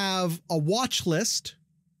 Then I have a watch list,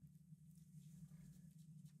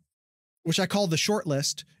 which I call the short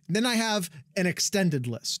list. Then I have an extended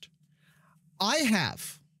list. I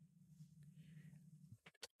have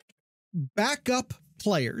backup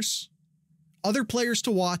players, other players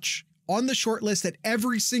to watch on the short list at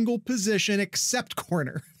every single position except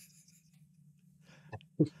corner.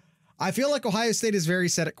 I feel like Ohio State is very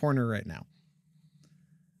set at corner right now.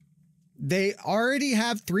 They already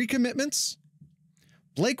have 3 commitments.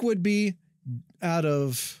 Blake Woodby out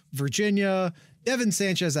of Virginia, Devin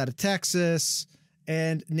Sanchez out of Texas,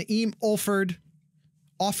 and Naeem Alford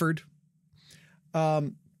out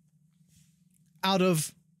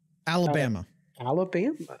of Alabama.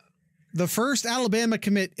 Alabama? The first Alabama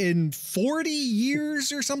commit in 40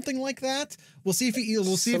 years or something like that. We'll see if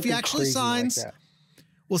he actually signs. Like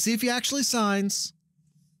we'll see if he actually signs.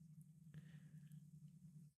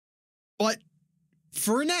 But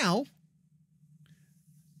for now,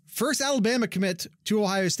 first Alabama commit to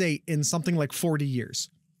Ohio State in something like 40 years.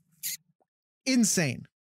 Insane.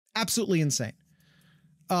 Absolutely insane.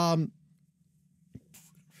 Right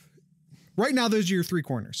now, those are your 3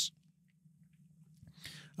 corners.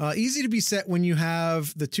 Easy to be set when you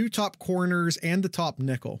have the 2 top corners and the top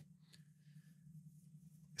nickel.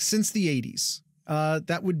 Since the 80s.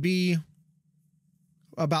 That would be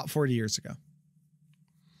about 40 years ago.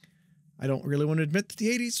 I don't really want to admit that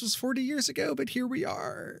the 80s was 40 years ago, but here we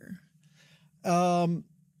are. That's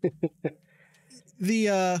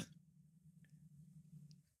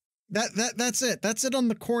it. That's it on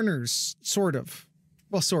the corners, sort of.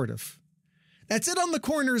 Well, sort of. That's it on the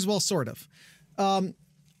corners, well, sort of.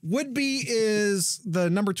 Woodby is the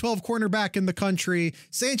number 12 cornerback in the country.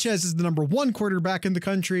 Sanchez is the number 1 quarterback in the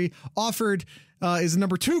country. Alford is the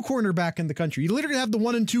number 2 cornerback in the country. You literally have the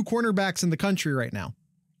 1 and 2 cornerbacks in the country right now.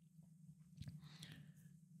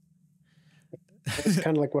 It's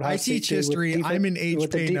kind of like what I teach history. I'm in age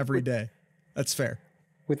pain every day. That's fair.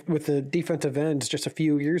 With the defensive ends just a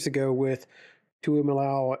few years ago with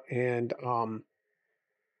Tuimalau and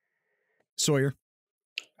Sawyer.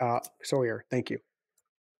 Sawyer, thank you.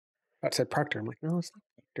 I said Proctor. I'm like, no, it's not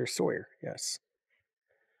Proctor. Sawyer. Yes.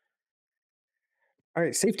 All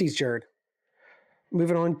right, safeties, Jared.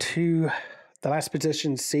 Moving on to the last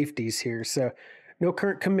position, safeties here. So no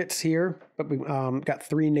current commits here, but we got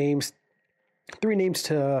 3 names. 3 names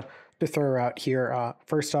to throw out here.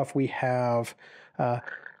 First off, we have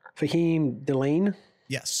Faheem Delane.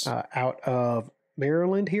 Yes. Out of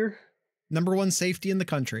Maryland here. Number 1 safety in the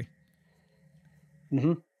country.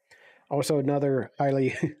 Mm-hmm. Also another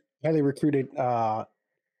highly recruited guy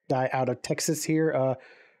out of Texas here.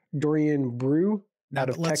 Dorian Brew out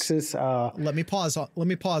of Texas. Let me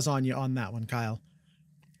pause on you on that one, Kyle.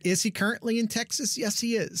 Is he currently in Texas? Yes,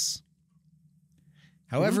 he is.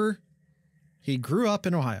 However, he grew up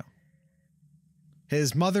in Ohio.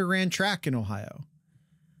 His mother ran track in Ohio.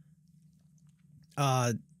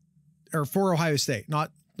 Or for Ohio State,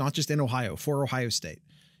 not just in Ohio, for Ohio State.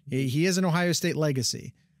 He is an Ohio State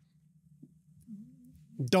legacy.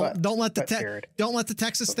 Don't let the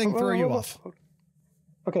Texas thing throw you off.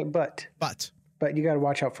 Okay, but you got to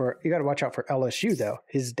watch out for LSU though.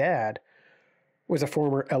 His dad was a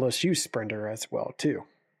former LSU sprinter as well too.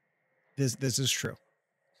 This is true.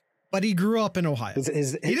 But he grew up in Ohio. He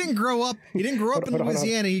didn't grow up in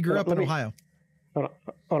Louisiana. He grew up in Ohio. Hold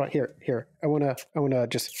on. Here.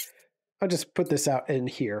 I'll just put this out in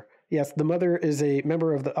here. Yes, the mother is a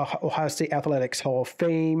member of the Ohio State Athletics Hall of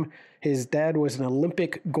Fame. His dad was an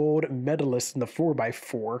Olympic gold medalist in the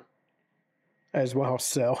 4x4. as well.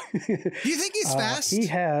 So, Do you think he's fast? He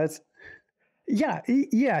has,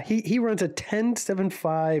 he runs a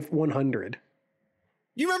 10.75 100.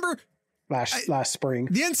 You remember last spring?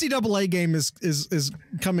 The NCAA game is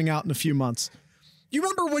coming out in a few months. You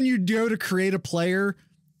remember when you go to create a player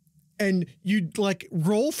and you'd like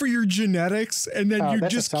roll for your genetics and then you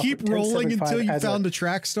just keep rolling until you found a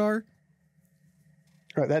track star?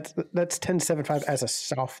 Oh, that's 10.75 as a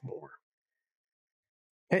sophomore.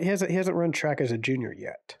 He hasn't run track as a junior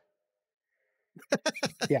yet.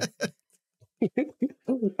 Yeah.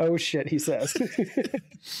 Oh shit, he says.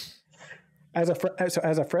 As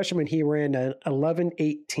a freshman, he ran an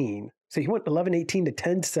 11.18. So he went 11.18 to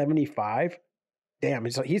 10.75.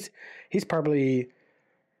 Damn, so he's probably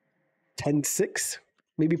 10.6,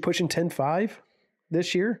 maybe pushing 10.5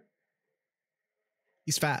 this year.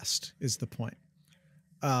 He's fast, is the point.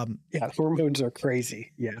 Yeah, hormones are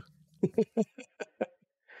crazy. Yeah.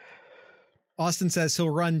 Austin says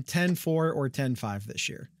he'll run 10.4 or 10.5 this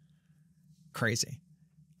year. Crazy.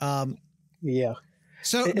 Yeah.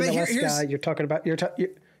 So, and but the last guy you're talking about,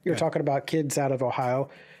 you're talking about kids out of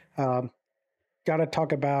Ohio. Got to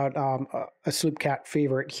talk about a Sloop Cat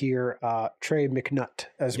favorite here, Trey McNutt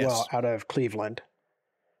as well, out of Cleveland,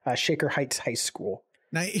 Shaker Heights High School.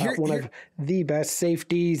 Now, one of the best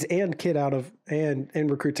safeties and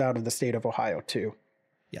recruits out of the state of Ohio too.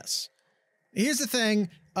 Yes. Here's the thing.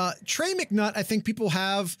 Trey McNutt, I think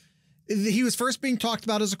he was first being talked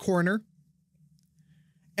about as a corner.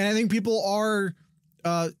 And I think people are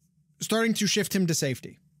starting to shift him to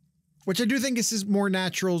safety, which I do think is his more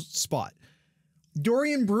natural spot.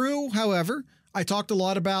 Dorian Brew, however, I talked a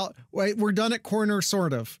lot about, we're done at corner,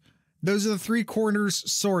 sort of. Those are the three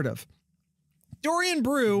corners, sort of. Dorian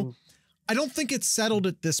Brew, I don't think it's settled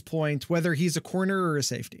at this point whether he's a corner or a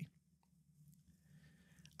safety.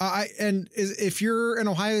 If you're an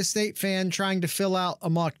Ohio State fan trying to fill out a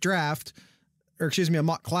mock a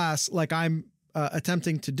mock class like I'm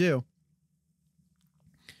attempting to do.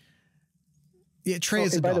 Yeah, Trey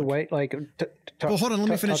is a dog. By the way, well, hold on, let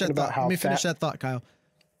me finish that thought. Let me finish that thought, Kyle.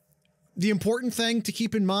 The important thing to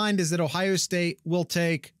keep in mind is that Ohio State will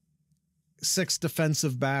take 6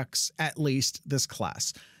 defensive backs at least this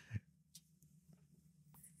class.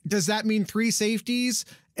 Does that mean 3 safeties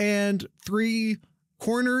and 3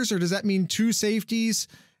 corners, or does that mean 2 safeties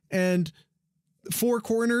and 4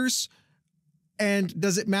 corners? And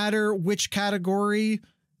does it matter which category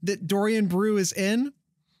that Dorian Brew is in?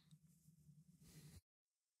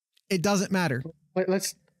 It doesn't matter.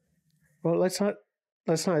 Let's not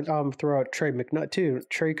throw out Trey McNutt too.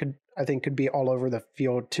 Trey could be all over the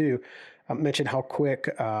field too. Mention how quick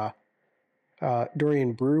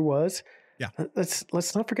Dorian Brew was. Yeah.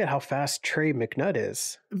 Let's not forget how fast Trey McNutt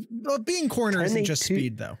is. Well, being corner isn't just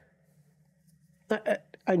speed though.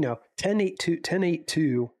 I know.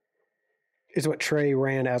 10.82 is what Trey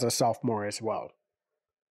ran as a sophomore as well.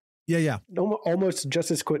 Yeah. Almost just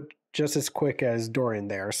as quick as Dorian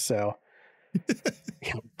there. So,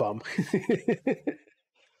 bum.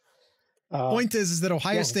 Point is that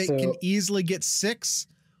Ohio State can easily get 6,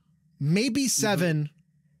 maybe 7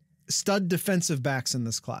 stud defensive backs in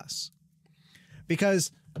this class.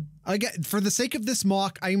 Because again, for the sake of this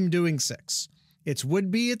mock, I'm doing 6. It's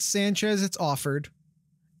Woodby, it's Sanchez, it's Alford.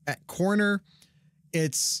 At corner,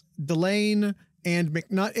 it's Delane and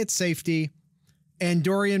McNutt at safety. And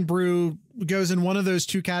Dorian Brew goes in one of those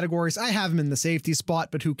 2 categories. I have him in the safety spot,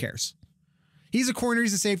 but who cares? He's a corner,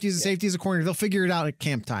 he's a safety, he's a safety, he's a corner. They'll figure it out at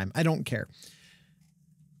camp time. I don't care.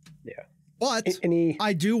 Yeah. But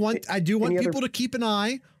I do want people to keep an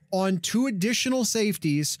eye on 2 additional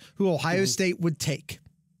safeties who Ohio State would take.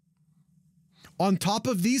 On top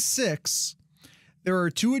of these 6, there are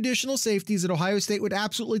 2 additional safeties that Ohio State would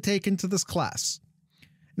absolutely take into this class.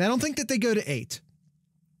 And I don't think that they go to 8,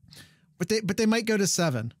 but they might go to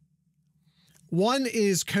 7. One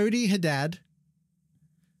is Cody Haddad.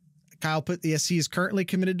 Kyle put, yes, he is currently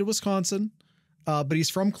committed to Wisconsin, but he's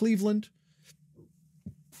from Cleveland.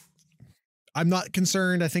 I'm not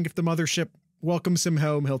concerned. I think if the mothership welcomes him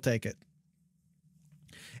home, he'll take it.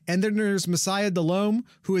 And then there's Messiah Delome,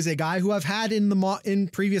 who is a guy who I've had in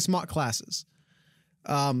previous mock classes,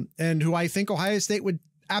 and who I think Ohio State would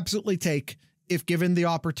absolutely take if given the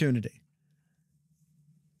opportunity.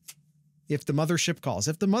 If the mothership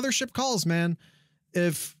calls, man,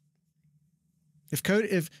 if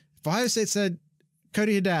Ohio State said,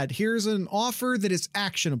 Cody Haddad, here's an offer that is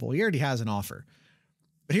actionable. He already has an offer,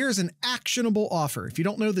 but here's an actionable offer. If you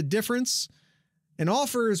don't know the difference, an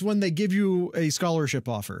offer is when they give you a scholarship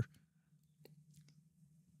offer.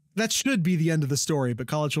 That should be the end of the story, but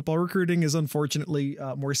college football recruiting is unfortunately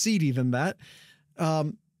more seedy than that.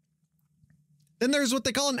 Then there's what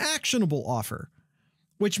they call an actionable offer,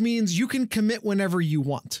 which means you can commit whenever you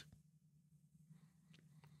want.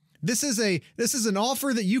 This is an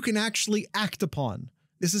offer that you can actually act upon.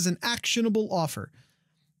 This is an actionable offer.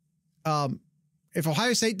 If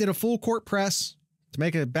Ohio State did a full court press, to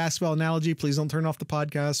make a basketball analogy, please don't turn off the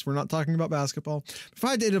podcast. We're not talking about basketball. If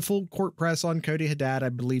I did a full court press on Cody Haddad, I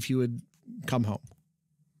believe he would come home.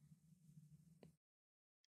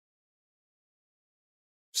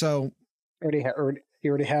 So he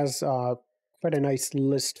already has quite a nice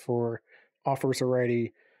list for offers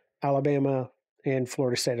already. Alabama and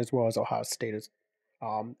Florida State, as well as Ohio State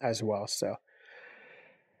as well. So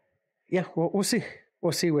yeah, we'll see.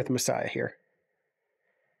 We'll see with Messiah here.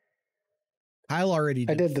 Kyle already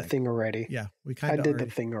did. I did the thing already. Yeah, I did the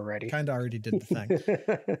thing already. Kind of already did the thing.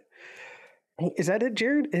 Is that it,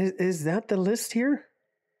 Jared? Is that the list here?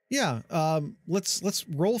 Yeah. Let's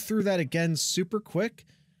roll through that again super quick.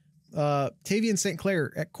 Tavian St.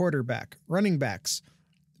 Clair at quarterback, running backs,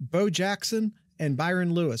 Bo Jackson and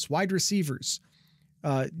Byron Lewis, wide receivers,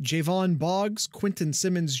 Javon Boggs, Quentin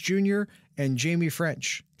Simmons Jr., and Jamie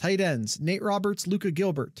French, tight ends, Nate Roberts, Luka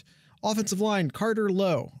Gilbert, offensive line, Carter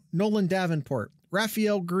Lowe, Nolan Davenport,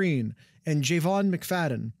 Raphael Green, and Javon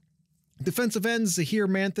McFadden. Defensive ends, Zahir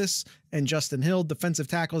Manthis and Justin Hill. Defensive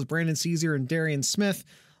tackles, Brandon Caesar and Darian Smith.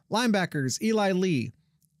 Linebackers, Eli Lee,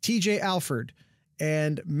 TJ Alford,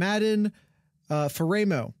 and Madden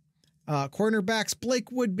Faremo. Cornerbacks, Blake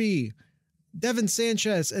Woodby, Devin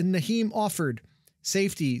Sanchez, and Naheem Offord.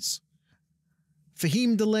 Safeties,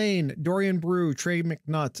 Faheem Delane, Dorian Brew, Trey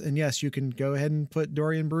McNutt. And yes, you can go ahead and put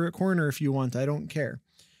Dorian Brew at corner if you want. I don't care.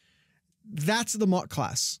 That's the mock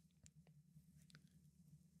class.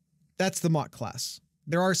 That's the mock class.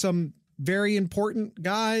 There are some very important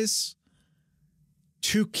guys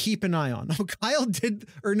to keep an eye on. Oh, Kyle did,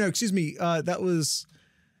 or no, excuse me. That was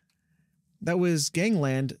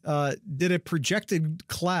Gangland, did a projected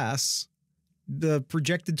class, the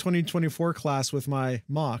projected 2024 class with my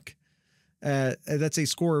mock. That's a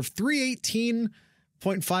score of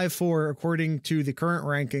 318.54 according to the current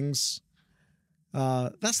rankings.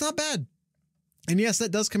 That's not bad. And yes,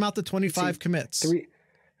 that does come out to 25 commits.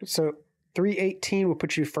 318 will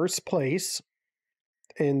put you first place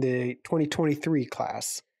in the 2023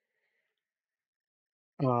 class.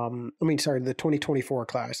 The 2024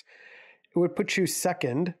 class. It would put you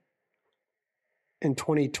second in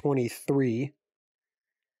 2023.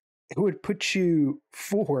 It would put you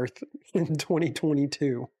fourth in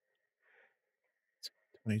 2022.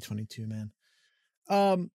 2022, man.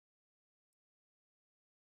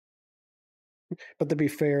 But to be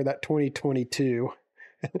fair, that 2022,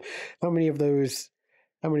 how many of those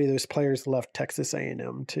players left Texas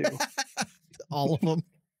A&M too? All of them.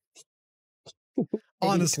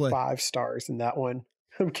 Honestly, 5 stars in that one.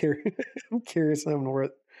 I'm curious on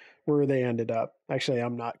where they ended up. Actually,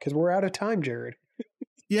 I'm not, because we're out of time, Jared.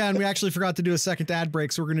 Yeah, and we actually forgot to do a second ad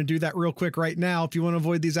break, so we're going to do that real quick right now. If you want to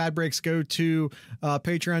avoid these ad breaks, go to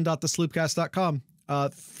patreon.thesloopcast.com.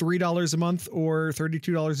 $3 a month or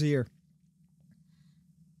 $32 a year.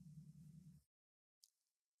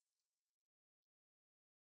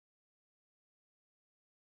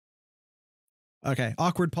 Okay,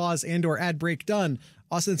 awkward pause and or ad break done.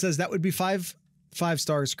 Austin says that would be five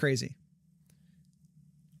stars. Crazy.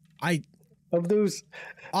 I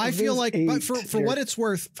feel like, but for what it's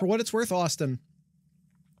worth, Austin,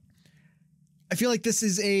 I feel like this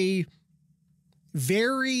is a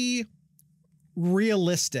very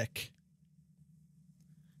realistic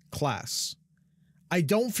class. I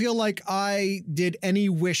don't feel like I did any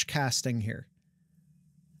wish casting here.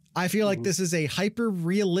 I feel like this is a hyper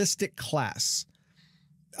realistic class.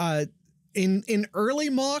 In early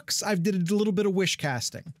mocks, I've did a little bit of wish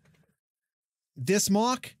casting. This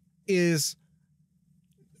mock is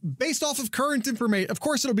based off of current information. Of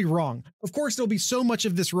course, it'll be wrong. Of course, there'll be so much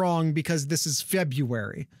of this wrong because this is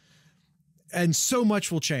February and so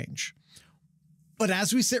much will change. But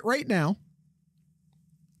as we sit right now,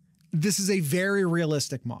 this is a very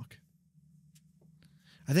realistic mock.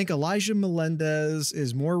 I think Elijah Melendez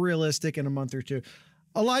is more realistic in a month or two.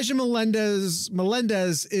 Elijah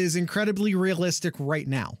Melendez is incredibly realistic right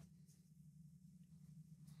now.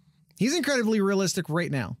 He's incredibly realistic right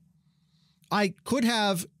now. I could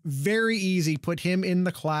have very easy put him in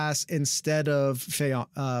the class instead of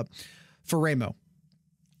Faremo.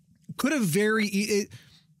 Could have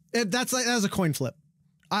that's a coin flip.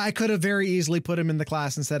 I could have very easily put him in the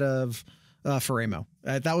class instead of Faremo.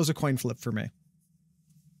 That was a coin flip for me.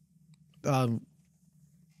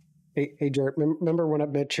 Hey, Jared, remember when I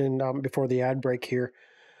mentioned before the ad break here,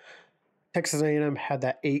 Texas A&M had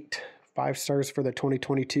that 8 5 stars for the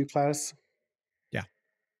 2022 class?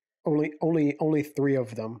 only 3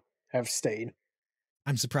 of them have stayed.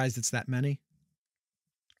 I'm surprised it's that many.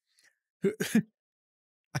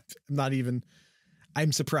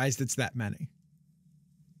 I'm surprised it's that many.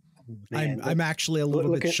 Man, I'm actually a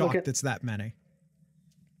little bit shocked it's that many.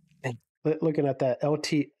 Looking at that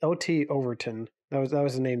LT Overton, that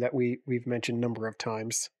was a name that we've mentioned a number of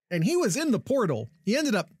times. And he was in the portal. He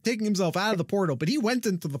ended up taking himself out of the portal, but he went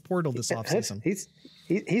into the portal this offseason.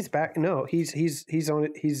 He's back. No, he's on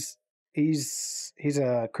it. He's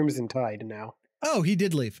a Crimson Tide now. Oh, he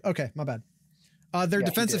did leave. Okay, my bad. Their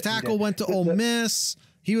defensive tackle went to Ole Miss.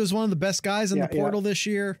 He was one of the best guys in the portal this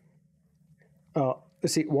year.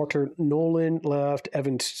 Let's see. Walter Nolan left.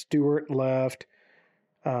 Evan Stewart left.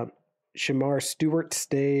 Shamar Stewart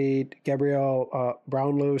stayed. Gabrielle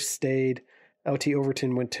Brownlow stayed. LT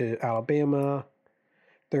Overton went to Alabama.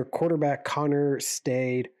 Their quarterback Connor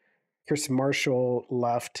stayed. Chris Marshall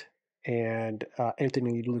left, and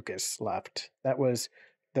Anthony Lucas left. That was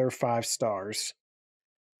their 5 stars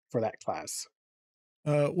for that class.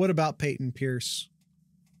 What about Peyton Pierce?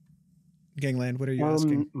 Gangland, what are you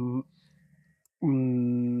asking?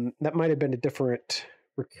 That might have been a different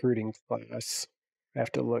recruiting class. I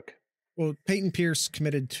have to look. Well, Peyton Pierce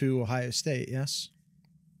committed to Ohio State, yes?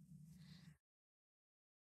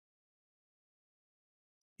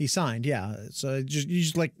 He signed, yeah. So you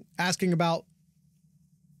just like asking about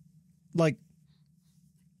like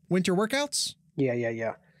winter workouts? Yeah.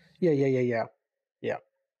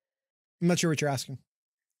 I'm not sure what you're asking.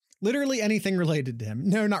 Literally anything related to him.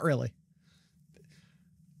 No, not really.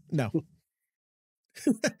 No.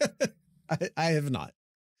 I have not.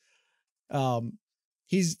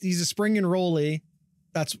 He's a spring enrollee.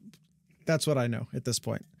 That's what I know at this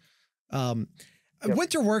point.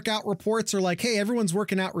 Winter workout reports are like, hey, everyone's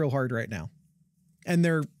working out real hard right now. And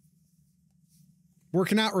they're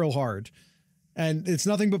working out real hard. And it's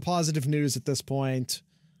nothing but positive news at this point.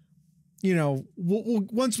 You know, we'll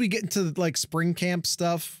once we get into like spring camp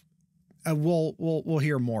stuff, we'll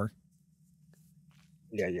hear more.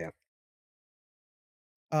 Yeah.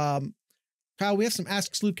 Kyle, we have some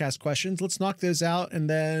Ask Sloopcast questions. Let's knock those out and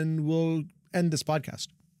then we'll end this podcast.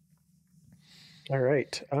 All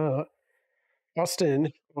right.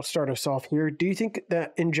 Austin, we'll start us off here. Do you think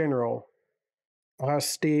that in general, Ohio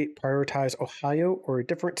State prioritize Ohio or a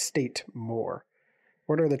different state more?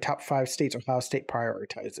 What are the top 5 states Ohio State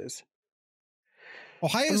prioritizes?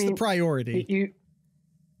 Ohio is the priority.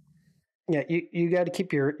 You got to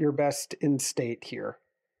keep your best in state here.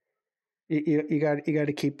 You got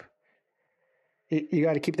to keep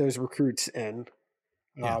those recruits in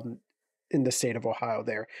the state of Ohio.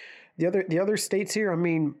 There, the other states here. I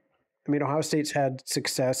mean, Ohio State's had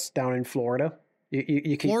success down in Florida.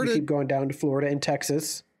 You keep going down to Florida and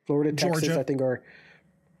Texas. Florida, Texas, Georgia. I think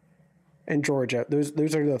and Georgia.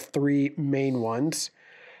 Those are the 3 main ones.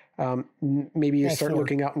 Maybe you start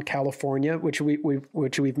looking out in California, which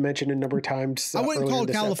we've mentioned a number of times. I wouldn't call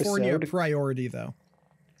California a priority, though.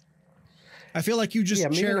 I feel like you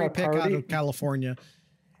just cherry pick out of California.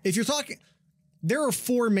 If you're talking, there are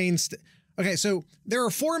 4 main states. Okay, so there are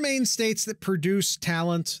 4 main states that produce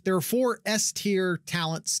talent. There are 4 S-tier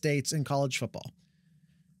talent states in college football.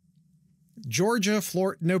 Georgia,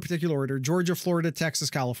 Florida, no particular order. Georgia, Florida, Texas,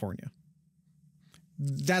 California.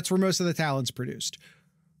 That's where most of the talent's produced.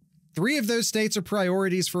 3 of those states are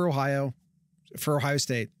priorities for Ohio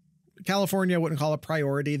State. California I wouldn't call it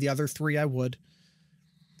priority. The other 3 I would.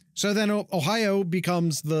 So then Ohio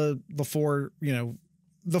becomes the 4,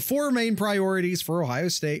 the 4 main priorities for Ohio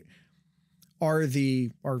State are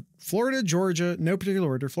Florida, Georgia, no particular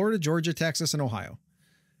order, Florida, Georgia, Texas, and Ohio.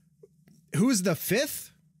 Who's the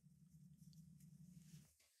 5th?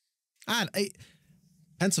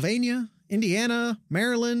 Pennsylvania, Indiana,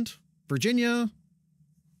 Maryland, Virginia,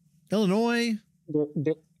 Illinois.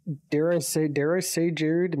 Dare I say,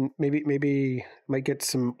 Jared, and maybe might get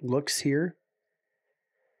some looks here.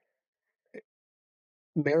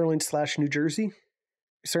 Maryland / New Jersey. You're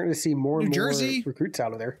starting to see more and more recruits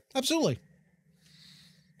out of there. Absolutely.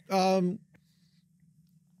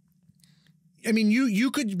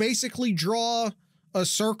 You could basically draw a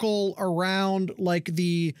circle around like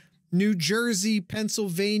the New Jersey,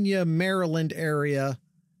 Pennsylvania, Maryland area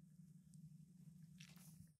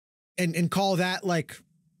and call that like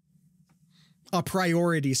a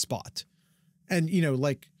priority spot. And,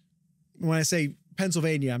 like when I say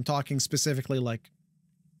Pennsylvania, I'm talking specifically like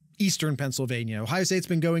Eastern Pennsylvania. Ohio State's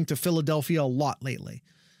been going to Philadelphia a lot lately.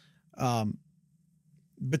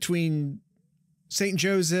 Between St.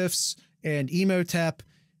 Joseph's and Emotep,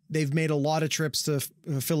 they've made a lot of trips to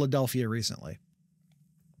Philadelphia recently.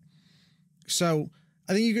 So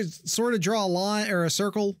I think you could sort of draw a line or a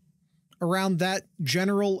circle around that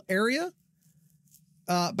general area.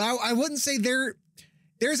 But I wouldn't say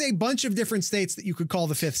there's a bunch of different states that you could call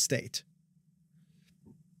the fifth state.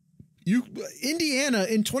 Indiana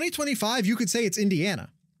in 2025, you could say it's Indiana.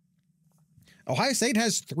 Ohio State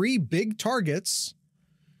has 3 big targets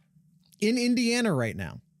in Indiana right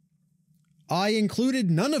now. I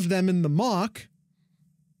included none of them in the mock,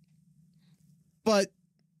 but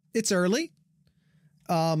it's early.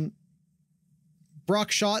 Brock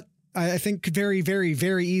Schott, I think, could very, very,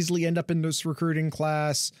 very easily end up in this recruiting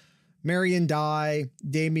class. Marion Dye,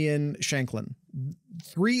 Damian Shanklin.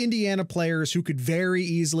 3 Indiana players who could very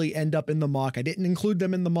easily end up in the mock. I didn't include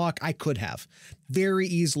them in the mock. I could have. Very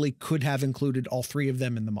easily could have included all 3 of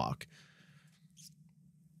them in the mock.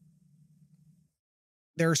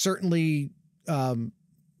 There are certainly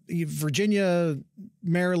Virginia,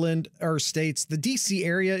 Maryland are states. The DC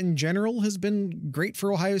area in general has been great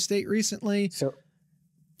for Ohio State recently. So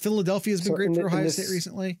Philadelphia has been great for Ohio State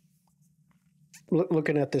recently.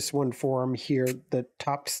 Looking at this one forum here, the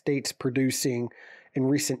top states producing in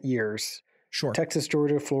recent years. Sure. Texas,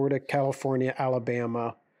 Georgia, Florida, California,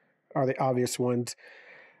 Alabama are the obvious ones.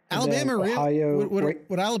 And Alabama, Ohio.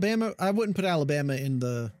 Would Alabama, I wouldn't put Alabama in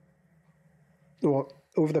the. Well,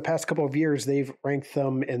 over the past couple of years, they've ranked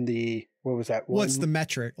them in the, what was that? What's the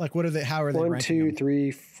metric? Like, what are they, how are they ranking 1, 2, them?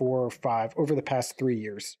 3, 4, 5 over the past 3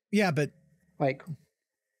 years. Yeah, but like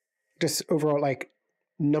just overall, like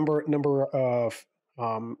number of,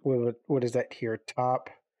 what is that here? Top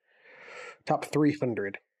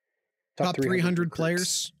 300. Top 300 recruits.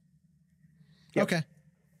 Players. Yep. Okay.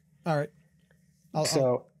 All right.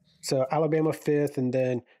 So Alabama 5th, and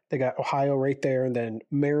then they got Ohio right there, and then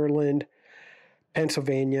Maryland,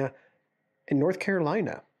 Pennsylvania, and North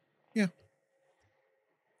Carolina. Yeah.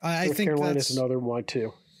 I think Carolina is another one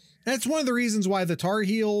too. That's one of the reasons why the Tar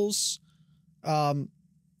Heels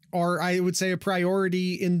are, I would say, a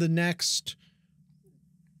priority in the next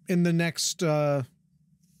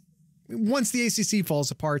once the ACC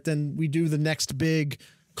falls apart, then we do the next big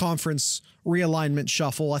conference realignment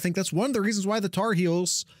shuffle. I think that's one of the reasons why the Tar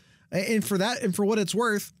Heels, and for what it's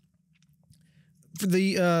worth, for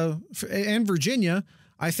the and Virginia,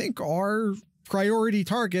 I think are priority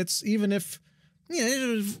targets, even if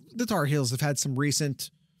the Tar Heels have had some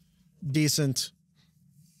recent decent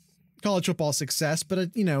college football success, but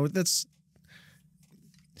that's,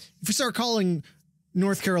 if we start calling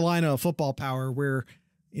North Carolina a football power, where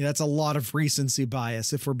that's a lot of recency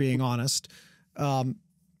bias, if we're being honest. But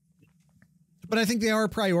I think they are a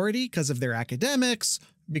priority because of their academics,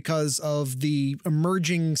 because of the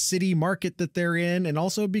emerging city market that they're in, and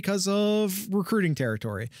also because of recruiting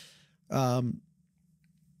territory. Yeah,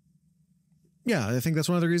 I think that's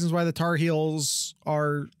one of the reasons why the Tar Heels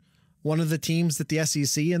are one of the teams that the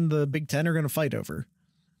SEC and the Big Ten are going to fight over.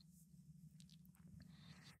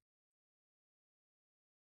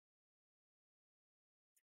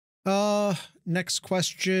 Next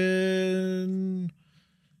question.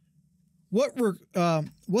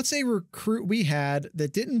 What's a recruit we had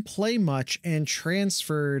that didn't play much and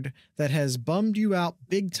transferred that has bummed you out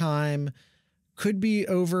big time? Could be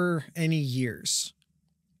over any years.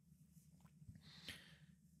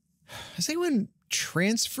 Has anyone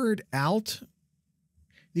transferred out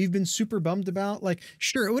you've been super bummed about? Like,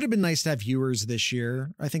 sure, it would have been nice to have Ewers this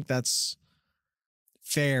year. I think that's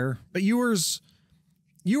fair. But Ewers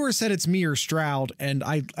said it's me or Stroud, and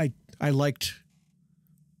I liked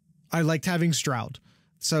having Stroud.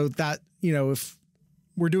 So that, if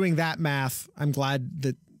we're doing that math, I'm glad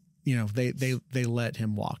that, they let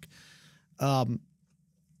him walk. I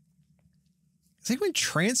think when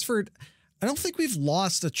transferred, I don't think we've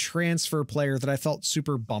lost a transfer player that I felt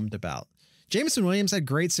super bummed about. Jameson Williams had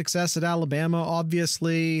great success at Alabama,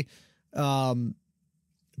 obviously.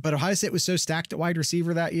 But Ohio State was so stacked at wide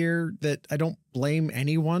receiver that year that I don't blame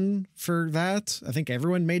anyone for that. I think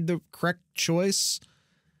everyone made the correct choice.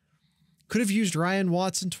 Could have used Ryan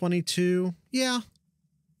Watts in 22. Yeah.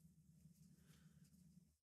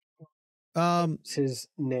 What's his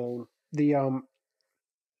name? The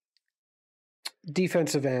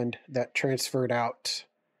defensive end that transferred out.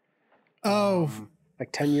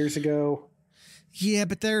 Like 10 years ago. Yeah,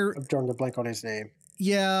 but I'm drawing a blank on his name.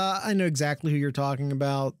 Yeah, I know exactly who you're talking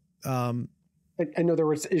about. I know there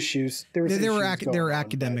was issues. There were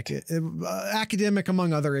academic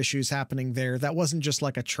among other issues happening there. That wasn't just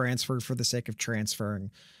like a transfer for the sake of transferring.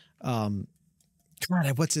 God,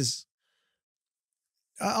 what's his?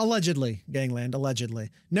 Allegedly, Gangland. Allegedly,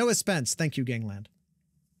 Noah Spence. Thank you, Gangland.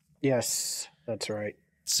 Yes, that's right.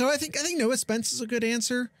 So I think Noah Spence is a good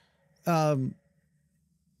answer. I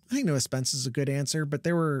think Noah Spence is a good answer, but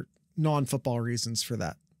there were non-football reasons for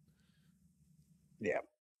that. Yeah.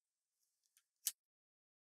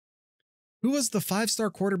 Who was the 5-star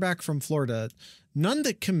quarterback from Florida? None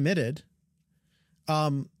that committed.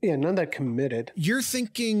 None that committed. You're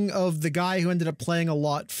thinking of the guy who ended up playing a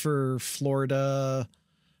lot for Florida.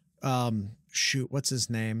 What's his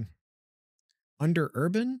name? Under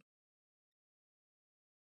Urban?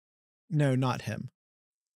 No, not him.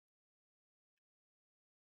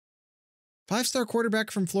 5-star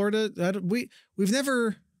quarterback from Florida. We've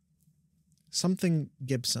never something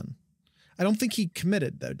Gibson. I don't think he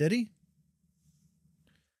committed though, did he?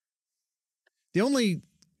 The only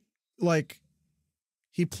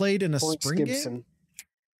he played in a spring game.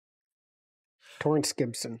 Torrance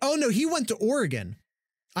Gibson. Oh no, he went to Oregon.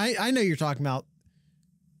 I know you're talking about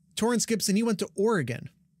Torrance Gibson. He went to Oregon.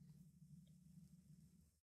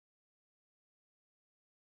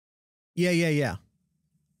 Yeah.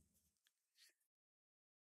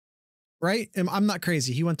 Right? I'm not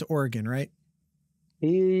crazy. He went to Oregon, right?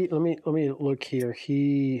 Let me look here.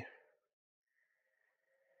 He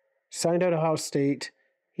signed at Ohio State.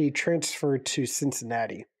 He transferred to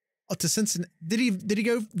Cincinnati. Oh, to Cincinnati. Did he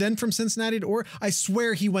go then from Cincinnati to Oregon? I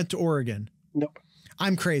swear he went to Oregon. Nope.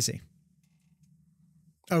 I'm crazy.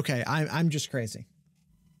 Okay, I'm just crazy.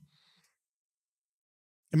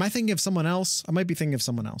 Am I thinking of someone else? I might be thinking of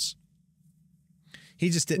someone else. He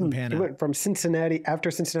just didn't pan out. He went from Cincinnati. After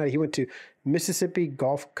Cincinnati, he went to Mississippi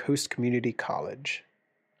Gulf Coast Community College.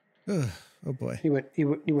 Oh boy. He went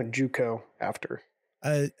JUCO after.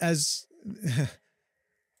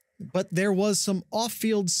 But there was some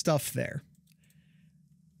off-field stuff there.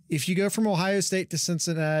 If you go from Ohio State to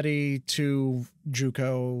Cincinnati to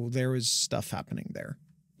JUCO, there was stuff happening there.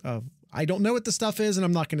 I don't know what the stuff is, and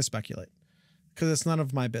I'm not going to speculate because it's none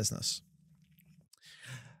of my business.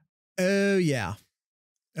 Oh yeah.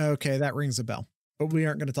 Okay, that rings a bell, but we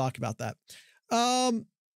aren't going to talk about that.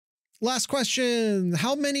 Last question.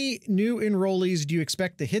 How many new enrollees do you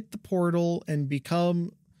expect to hit the portal and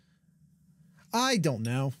become? I don't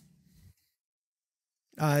know.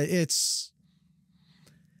 It's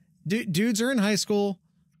dudes are in high school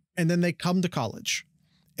and then they come to college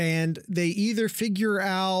and they either figure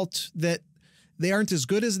out that they aren't as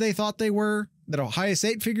good as they thought they were, that Ohio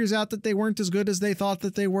State figures out that they weren't as good as they thought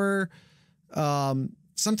that they were.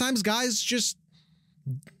 Sometimes guys just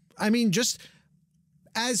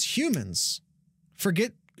as humans,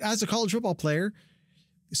 forget as a college football player,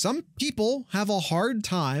 some people have a hard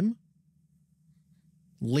time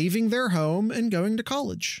leaving their home and going to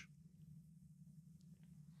college.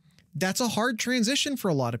 That's a hard transition for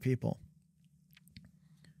a lot of people.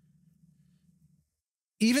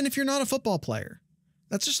 Even if you're not a football player,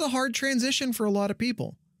 that's just a hard transition for a lot of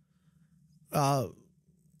people.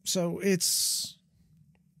 So it's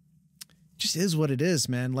just is what it is,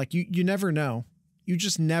 man. Like you never know. You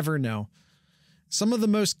just never know. Some of the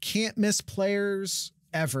most can't miss players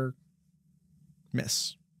ever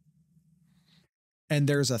miss. And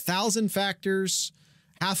there's 1,000 factors.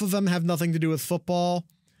 Half of them have nothing to do with football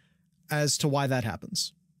as to why that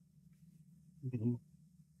happens. Mm-hmm.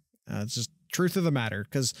 It's just truth of the matter,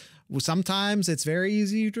 because sometimes it's very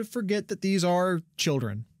easy to forget that these are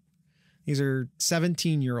children. These are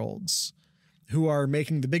 17-year-olds who are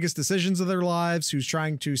making the biggest decisions of their lives, who's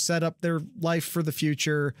trying to set up their life for the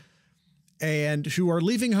future, and who are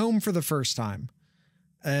leaving home for the first time,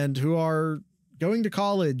 and who are going to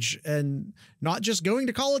college, and not just going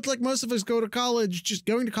to college like most of us go to college, just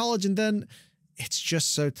going to college, and then it's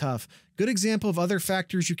just so tough. Good example of other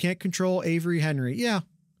factors you can't control, Avery Henry. Yeah.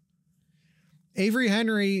 Avery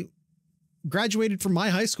Henry graduated from my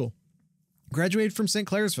high school, graduated from St.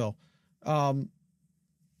 Clairsville.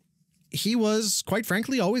 He was, quite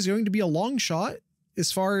frankly, always going to be a long shot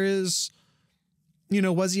as far as,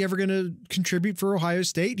 was he ever going to contribute for Ohio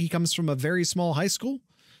State? He comes from a very small high school.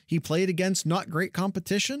 He played against not great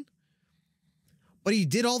competition, but he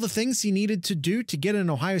did all the things he needed to do to get an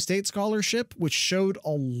Ohio State scholarship, which showed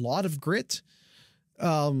a lot of grit,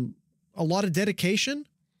 a lot of dedication.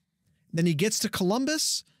 Then he gets to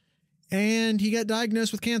Columbus and he got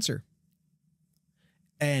diagnosed with cancer.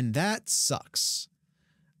 And that sucks.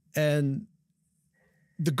 And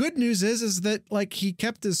the good news is that he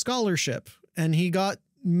kept his scholarship and he got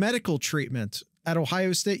medical treatment at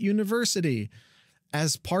Ohio State University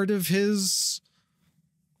as part of his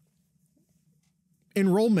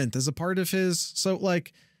enrollment, as a part of his. So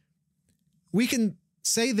we can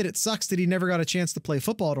say that it sucks that he never got a chance to play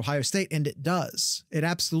football at Ohio State, and it does. It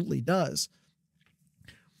absolutely does.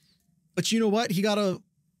 But you know what? He got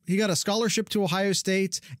a scholarship to Ohio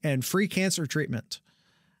State and free cancer treatment.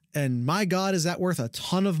 And my God, is that worth a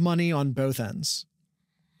ton of money on both ends?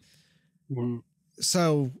 Mm-hmm.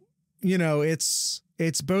 So you know, it's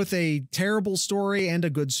both a terrible story and a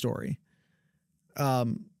good story.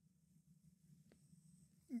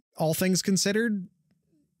 All things considered,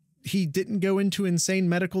 he didn't go into insane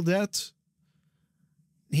medical debt.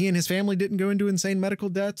 He and his family didn't go into insane medical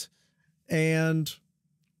debt, and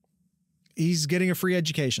he's getting a free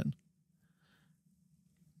education.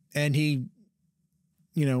 And he,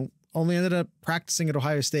 you know, only ended up practicing at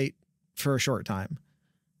Ohio State for a short time.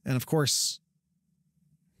 And of course,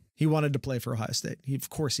 he wanted to play for Ohio State. Of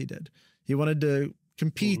course he did. He wanted to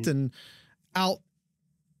compete and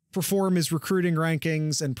outperform his recruiting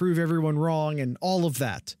rankings and prove everyone wrong and all of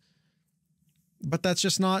that. But that's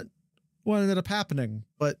just not what ended up happening.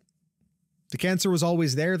 But the cancer was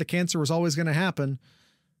always there. The cancer was always going to happen.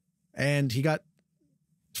 And he got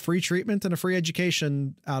free treatment and a free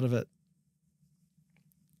education out of it.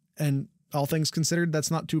 And all things considered,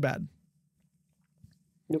 that's not too bad.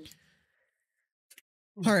 Nope.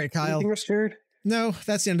 All right, Kyle. Anything else, Jared? No,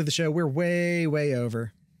 that's the end of the show. We're way, way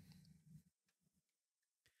over.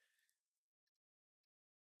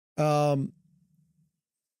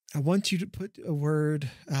 I want you to put a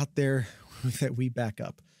word out there that we back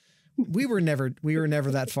up. We were never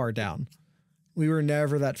that far down. We were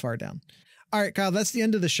never that far down. All right, Kyle, that's the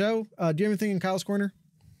end of the show. Do you have anything in Kyle's Corner?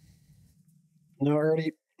 No,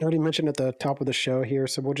 I already mentioned at the top of the show here,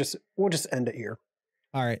 so we'll just end it here.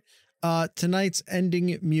 All right. Tonight's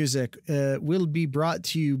ending music will be brought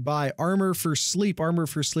to you by Armor for Sleep. Armor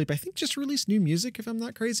for Sleep, I think, just released new music, if I'm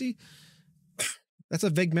not crazy. That's a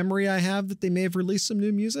vague memory I have that they may have released some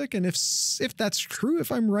new music. And if that's true, if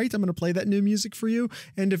I'm right, I'm going to play that new music for you.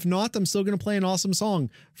 And if not, I'm still going to play an awesome song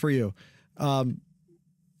for you.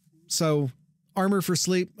 So Armor for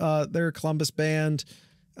Sleep, they're a Columbus band.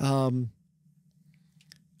 I'm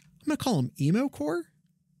going to call them emo core.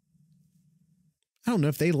 I don't know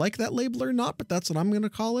if they like that label or not, but that's what I'm going to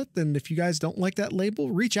call it. And if you guys don't like that label,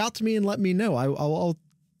 reach out to me and let me know. I'll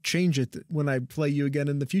change it when I play you again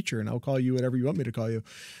in the future, and I'll call you whatever you want me to call you.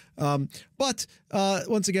 But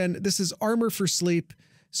once again, this is Armor for Sleep.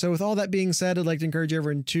 So with all that being said, I'd like to encourage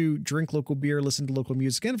everyone to drink local beer, listen to local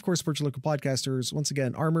music, and of course, support your local podcasters. Once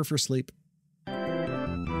again, Armor for Sleep.